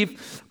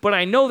believe, but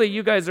I know that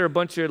you guys are a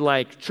bunch of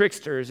like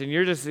tricksters and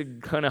you're just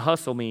going to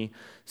hustle me.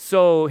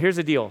 So here's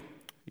the deal.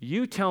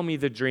 You tell me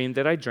the dream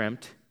that I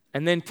dreamt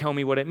and then tell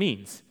me what it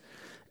means.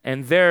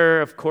 And there,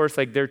 of course,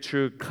 like their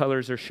true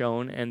colors are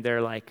shown and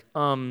they're like,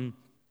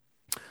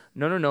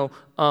 no,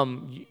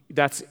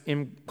 that's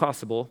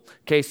impossible.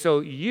 Okay, so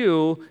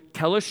you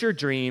tell us your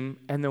dream,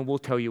 and then we'll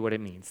tell you what it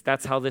means.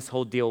 That's how this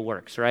whole deal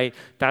works, right?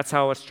 That's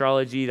how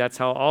astrology, that's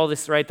how all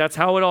this, right? That's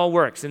how it all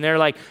works. And they're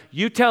like,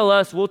 you tell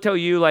us, we'll tell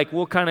you, like,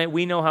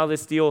 we know how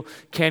this deal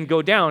can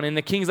go down. And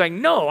the king's like,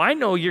 no, I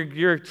know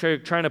you're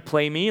trying to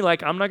play me.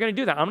 Like, I'm not going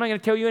to do that. I'm not going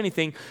to tell you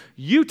anything.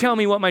 You tell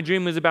me what my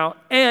dream was about,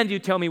 and you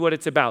tell me what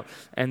it's about.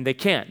 And they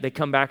can't. They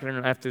come back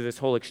after this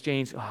whole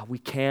exchange. Oh, we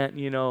can't,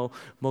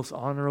 most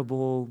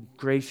honorable,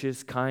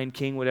 gracious, kind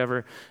king,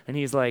 whatever. And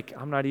he's like,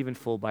 I'm not even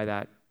fooled by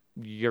that.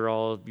 You're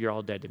all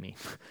dead to me.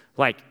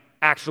 Like,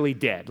 actually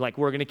dead. Like,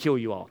 we're going to kill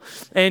you all.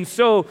 And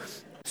so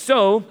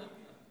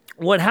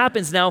what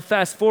happens now,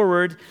 fast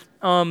forward,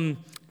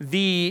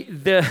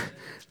 the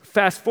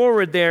fast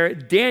forward there,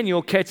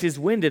 Daniel catches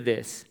wind of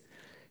this.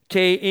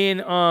 Okay,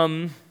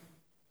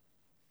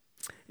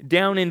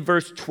 down in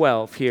verse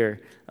 12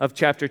 here of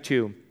chapter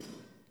 2.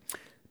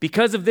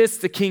 Because of this,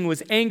 the king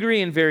was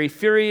angry and very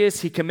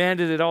furious. He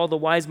commanded that all the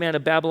wise men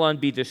of Babylon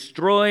be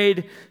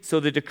destroyed. So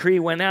the decree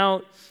went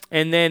out.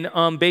 And then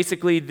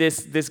basically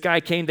this guy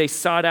came. They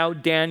sought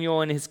out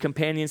Daniel and his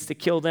companions to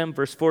kill them.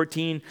 Verse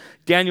 14,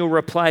 Daniel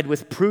replied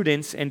with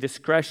prudence and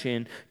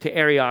discretion to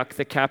Arioch,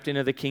 the captain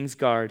of the king's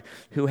guard,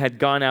 who had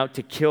gone out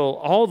to kill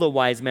all the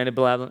wise men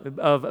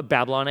of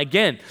Babylon.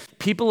 Again,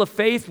 people of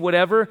faith,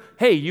 whatever.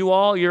 Hey,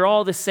 you're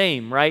all the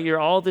same, right?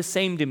 You're all the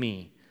same to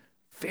me.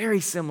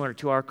 Very similar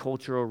to our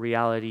cultural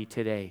reality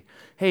today.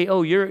 Hey,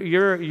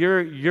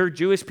 you're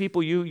Jewish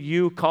people.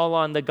 You call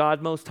on the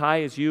God Most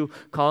High as you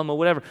call him or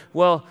whatever.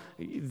 Well,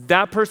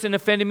 that person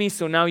offended me,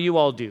 so now you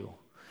all do.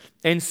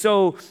 And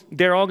so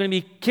they're all going to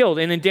be killed.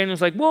 And then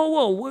Daniel's like,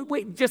 whoa,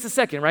 wait just a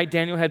second, right?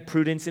 Daniel had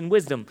prudence and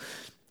wisdom.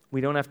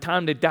 We don't have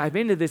time to dive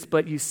into this,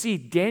 but you see,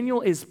 Daniel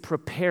is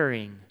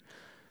preparing.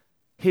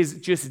 His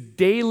just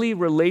daily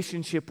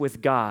relationship with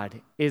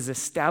God is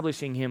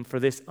establishing him for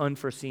this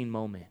unforeseen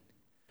moment.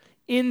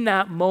 In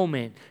that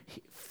moment,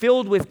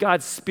 filled with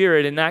God's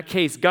Spirit, in that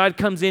case, God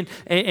comes in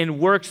and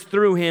works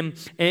through him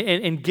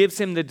and gives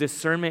him the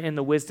discernment and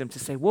the wisdom to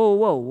say, whoa,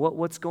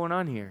 what's going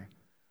on here?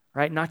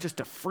 Right? Not just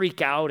to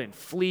freak out and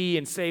flee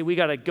and say, we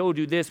got to go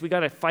do this. We got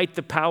to fight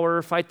the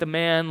power, fight the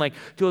man, like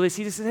do all this.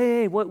 He just says,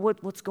 hey,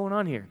 what's going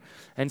on here?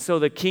 And so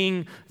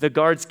the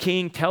guard's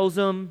king tells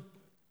him,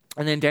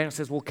 and then Daniel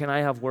says, well, can I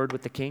have word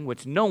with the king?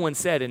 Which no one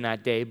said in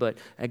that day, but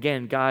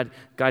again, God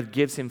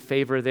gives him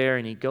favor there,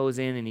 and he goes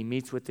in and he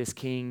meets with this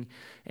king,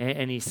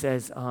 and he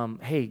says,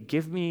 hey,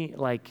 give me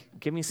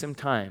some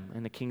time.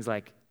 And the king's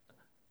like,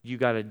 you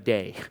got a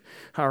day.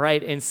 All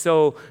right? And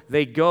so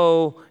they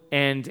go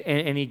and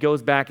he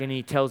goes back and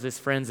he tells his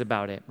friends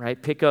about it,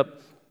 right? Pick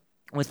up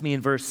with me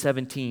in verse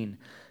 17.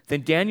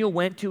 Then Daniel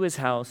went to his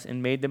house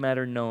and made the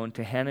matter known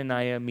to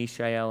Hananiah,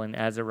 Mishael, and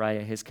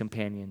Azariah, his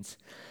companions,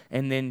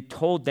 and then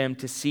told them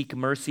to seek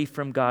mercy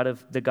from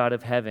the God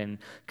of heaven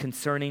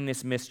concerning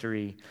this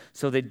mystery,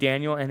 so that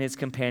Daniel and his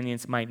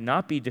companions might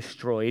not be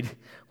destroyed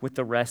with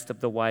the rest of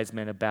the wise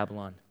men of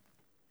Babylon.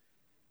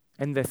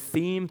 And the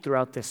theme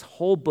throughout this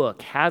whole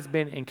book has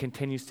been and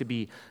continues to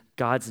be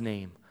God's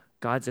name,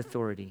 God's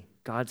authority,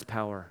 God's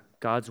power,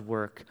 God's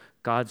work,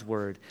 God's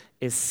word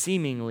is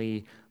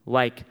seemingly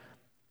like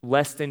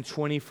less than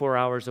 24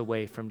 hours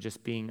away from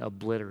just being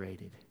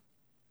obliterated.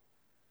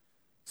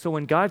 So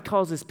when God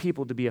calls his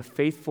people to be a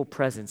faithful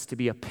presence, to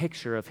be a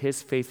picture of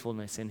his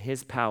faithfulness and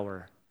his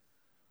power,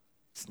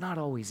 it's not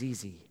always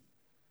easy.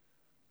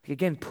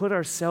 Again, put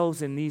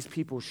ourselves in these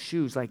people's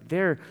shoes. Like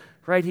they're,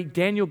 right?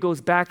 Daniel goes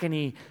back and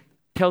he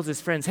tells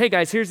his friends, hey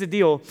guys, here's the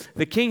deal.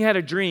 The king had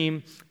a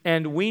dream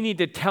and we need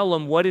to tell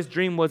him what his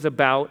dream was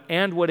about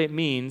and what it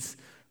means,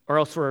 or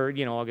else we're,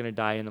 all going to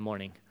die in the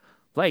morning.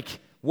 Like,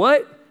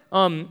 what?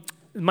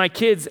 My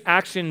kids'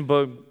 action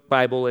book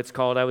Bible, it's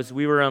called.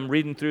 We were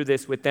reading through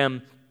this with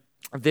them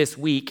this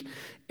week,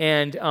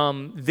 and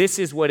this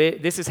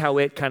is how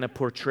it kind of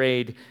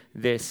portrayed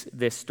this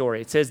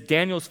story. It says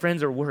Daniel's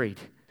friends are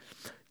worried.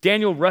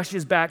 Daniel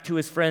rushes back to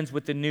his friends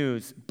with the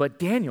news, but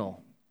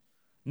Daniel,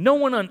 no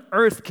one on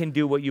earth can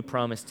do what you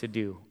promised to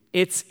do.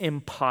 It's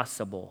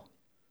impossible.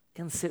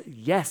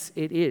 Yes,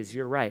 it is.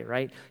 You're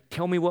right?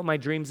 Tell me what my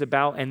dream's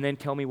about, and then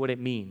tell me what it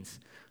means.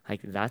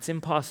 Like, that's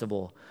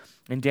impossible.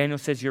 And Daniel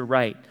says, you're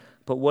right.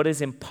 But what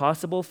is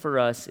impossible for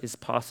us is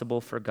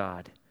possible for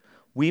God.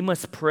 We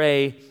must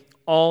pray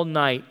all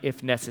night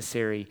if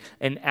necessary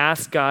and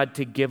ask God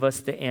to give us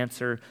the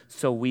answer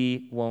so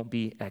we won't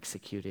be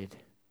executed.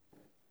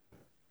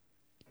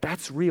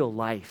 That's real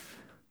life.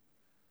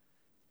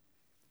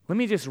 Let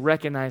me just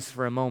recognize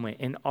for a moment,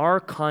 in our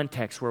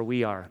context where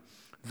we are,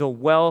 the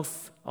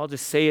wealth, I'll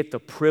just say it, the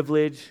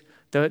privilege,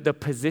 the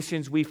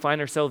positions we find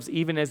ourselves,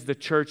 even as the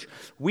church,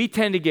 we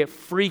tend to get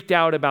freaked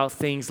out about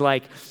things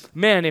like,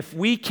 man, if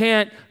we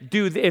can't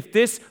if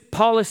this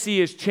policy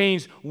is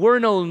changed, we're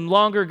no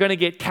longer going to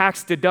get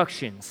tax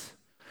deductions.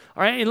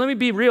 All right, and let me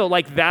be real,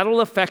 like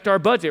that'll affect our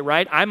budget,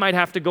 right? I might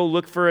have to go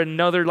look for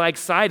another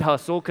side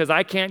hustle because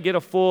I can't get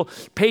a full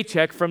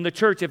paycheck from the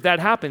church if that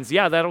happens.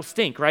 Yeah, that'll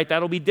stink, right?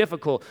 That'll be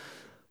difficult.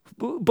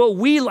 But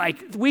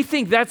we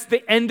think that's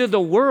the end of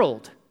the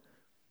world.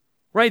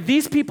 Right?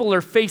 These people are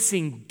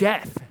facing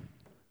death.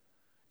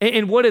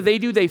 And what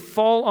do? They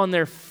fall on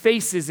their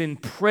faces in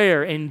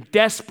prayer, in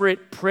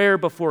desperate prayer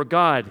before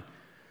God.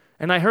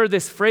 And I heard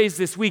this phrase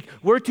this week,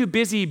 we're too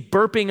busy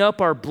burping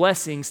up our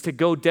blessings to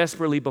go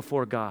desperately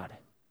before God.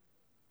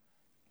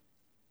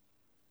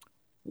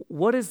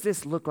 What does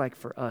this look like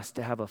for us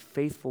to have a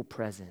faithful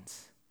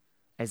presence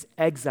as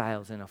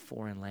exiles in a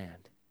foreign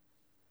land?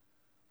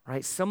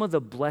 Right? Some of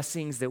the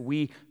blessings that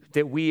we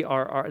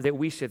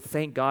should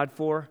thank God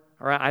for.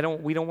 All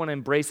right, we don't want to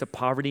embrace a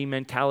poverty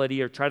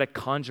mentality or try to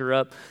conjure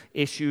up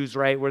issues,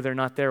 right, where they're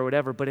not there or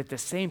whatever. But at the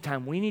same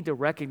time, we need to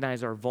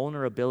recognize our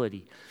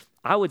vulnerability.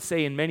 I would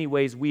say in many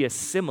ways we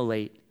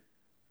assimilate,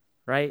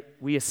 right?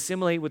 We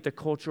assimilate with the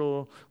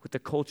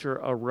culture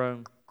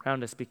around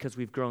us because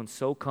we've grown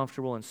so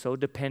comfortable and so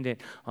dependent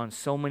on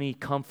so many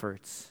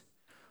comforts,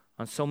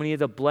 on so many of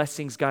the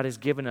blessings God has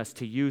given us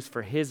to use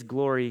for his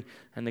glory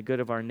and the good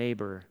of our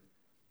neighbor.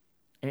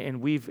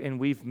 And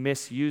we've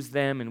misused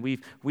them, and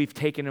we've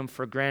taken them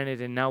for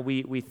granted, and now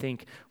we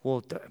think,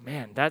 well,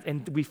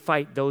 and we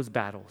fight those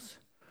battles.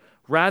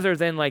 Rather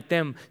than like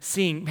them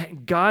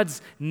seeing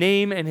God's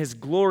name and his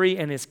glory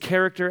and his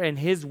character and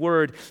his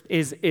word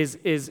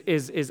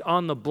is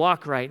on the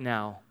block right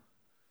now.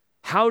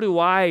 How do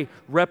I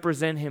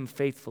represent him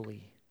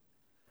faithfully?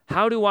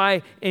 How do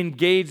I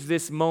engage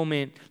this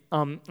moment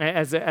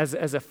as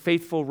a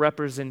faithful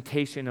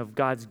representation of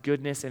God's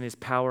goodness and his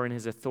power and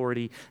his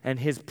authority and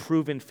his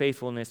proven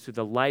faithfulness through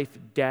the life,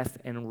 death,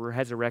 and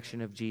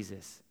resurrection of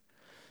Jesus?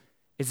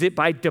 Is it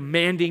by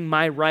demanding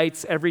my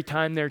rights every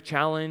time they're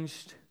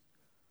challenged?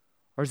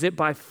 Or is it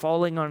by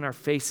falling on our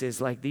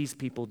faces like these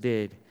people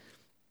did?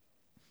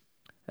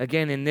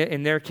 Again,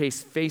 in their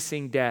case,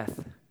 facing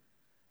death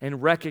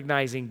and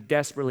recognizing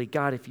desperately,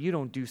 God, if you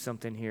don't do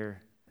something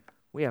here,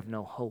 we have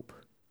no hope.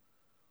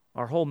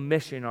 Our whole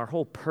mission, our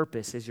whole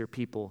purpose as your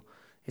people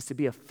is to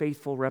be a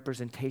faithful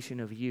representation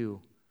of you.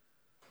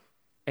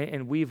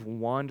 And we've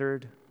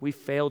wandered, we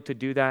failed to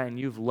do that, and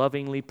you've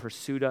lovingly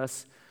pursued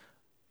us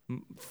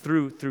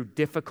through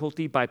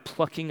difficulty by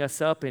plucking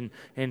us up and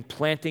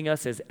planting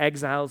us as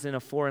exiles in a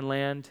foreign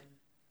land.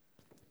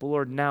 But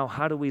Lord, now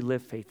how do we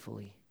live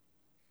faithfully?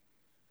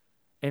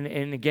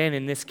 And again,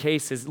 in this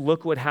case,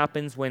 look what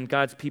happens when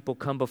God's people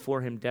come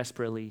before him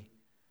desperately.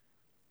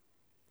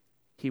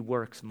 He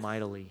works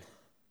mightily.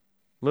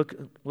 Look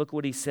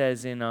what he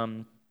says in,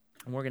 and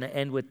we're going to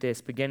end with this,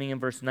 beginning in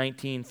verse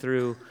 19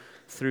 through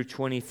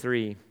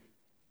 23.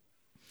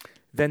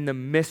 Then the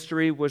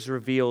mystery was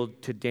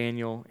revealed to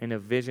Daniel in a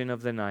vision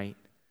of the night.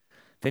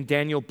 Then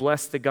Daniel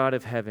blessed the God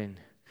of heaven,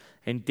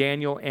 and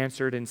Daniel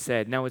answered and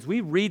said, now as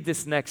we read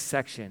this next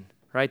section,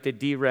 right, that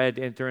Dee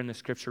read during the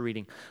scripture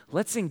reading,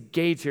 let's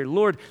engage here.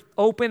 Lord,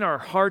 open our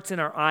hearts and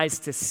our eyes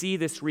to see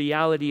this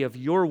reality of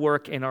your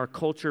work in our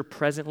culture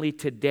presently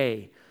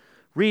today.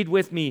 Read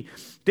with me.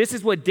 This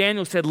is what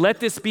Daniel said. Let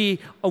this be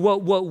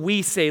what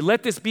we say.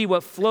 Let this be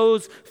what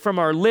flows from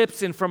our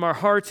lips and from our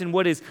hearts and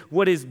what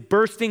is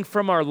bursting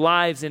from our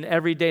lives in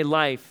everyday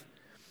life.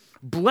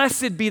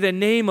 Blessed be the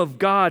name of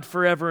God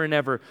forever and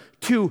ever.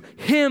 To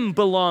him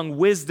belong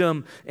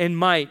wisdom and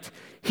might.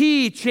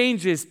 He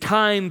changes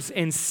times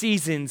and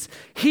seasons.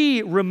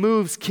 He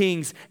removes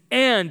kings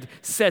and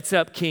sets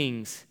up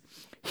kings.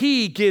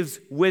 He gives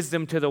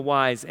wisdom to the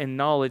wise and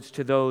knowledge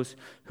to those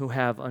who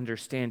have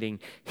understanding.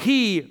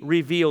 He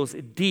reveals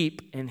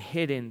deep and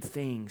hidden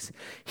things.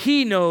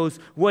 He knows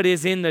what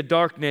is in the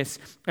darkness,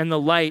 and the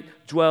light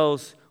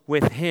dwells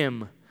with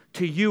him.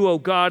 To you, O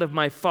God of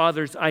my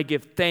fathers, I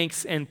give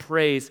thanks and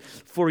praise,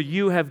 for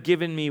you have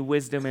given me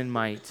wisdom and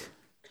might,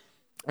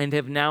 and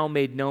have now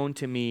made known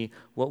to me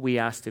what we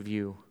asked of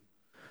you.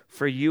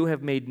 For you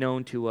have made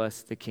known to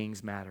us the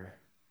king's matter.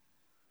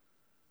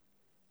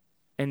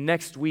 And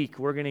next week,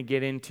 we're going to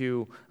get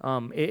into,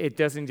 it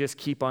doesn't just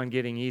keep on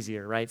getting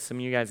easier, right? Some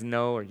of you guys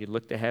know, or you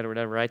looked ahead or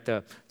whatever, right?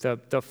 The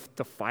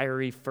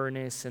fiery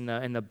furnace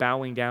and the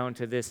bowing down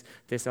to this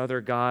other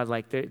God,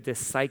 like this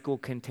cycle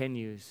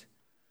continues.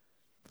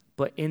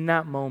 But in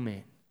that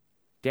moment,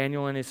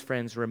 Daniel and his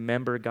friends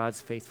remember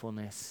God's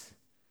faithfulness,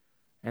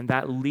 and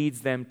that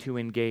leads them to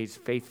engage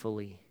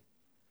faithfully.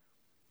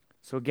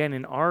 So again,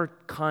 in our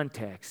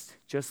context,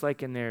 just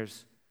like in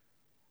theirs,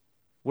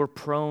 we're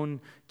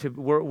tempted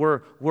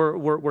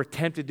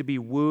to be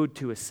wooed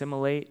to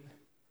assimilate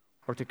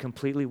or to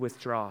completely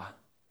withdraw.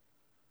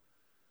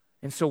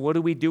 And so what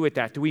do we do with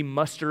that? Do we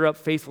muster up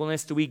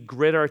faithfulness? Do we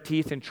grit our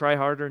teeth and try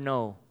harder?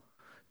 No.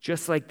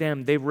 Just like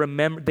them,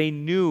 they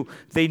knew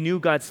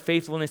God's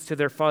faithfulness to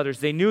their fathers.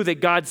 They knew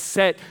that God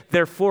set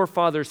their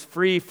forefathers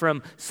free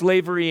from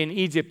slavery in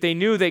Egypt. They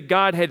knew that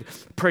God had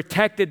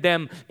protected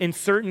them in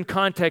certain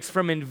contexts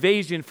from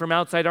invasion from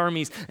outside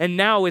armies. And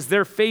now as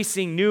they're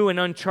facing new and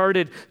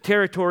uncharted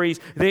territories,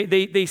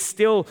 they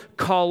still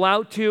call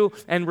out to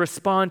and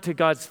respond to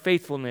God's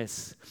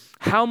faithfulness.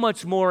 How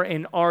much more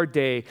in our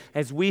day,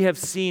 as we have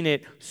seen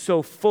it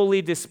so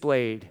fully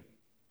displayed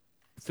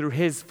through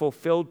his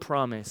fulfilled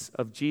promise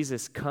of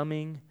Jesus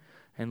coming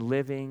and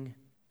living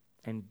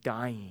and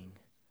dying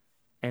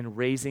and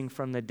raising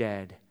from the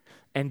dead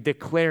and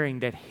declaring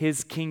that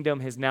his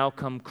kingdom has now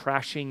come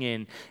crashing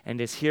in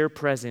and is here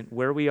present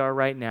where we are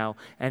right now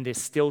and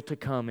is still to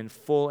come in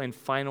full and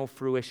final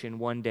fruition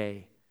one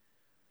day.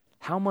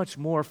 How much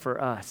more for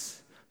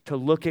us to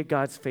look at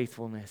God's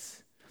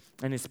faithfulness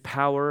and his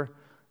power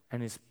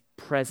and his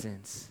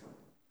presence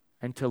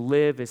and to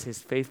live as his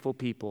faithful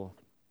people,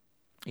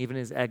 even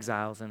as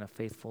exiles in a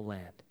faithful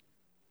land.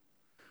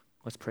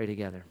 Let's pray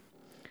together.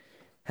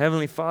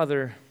 Heavenly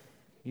Father,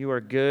 you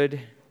are good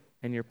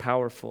and you're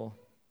powerful,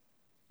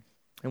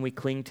 and we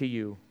cling to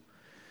you.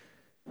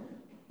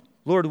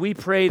 Lord, we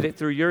pray that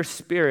through your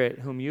Spirit,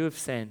 whom you have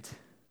sent,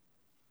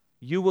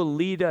 you will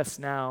lead us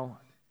now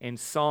in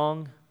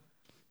song,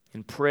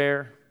 in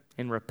prayer,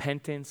 in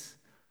repentance,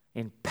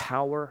 in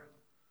power,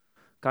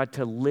 God,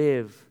 to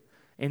live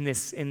in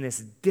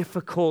this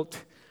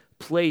difficult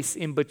place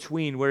in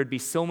between where it'd be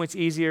so much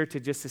easier to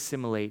just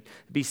assimilate,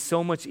 it'd be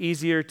so much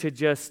easier to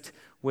just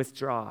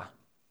withdraw.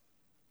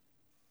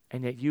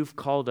 And yet you've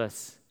called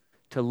us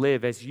to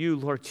live as you,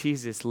 Lord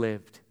Jesus,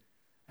 lived,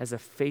 as a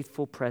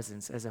faithful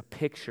presence, as a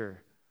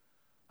picture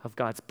of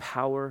God's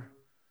power,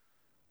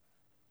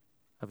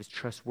 of his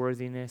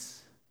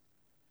trustworthiness,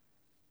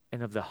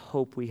 and of the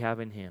hope we have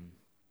in him.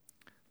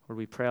 Lord,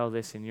 we pray all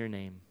this in your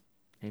name.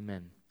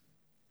 Amen.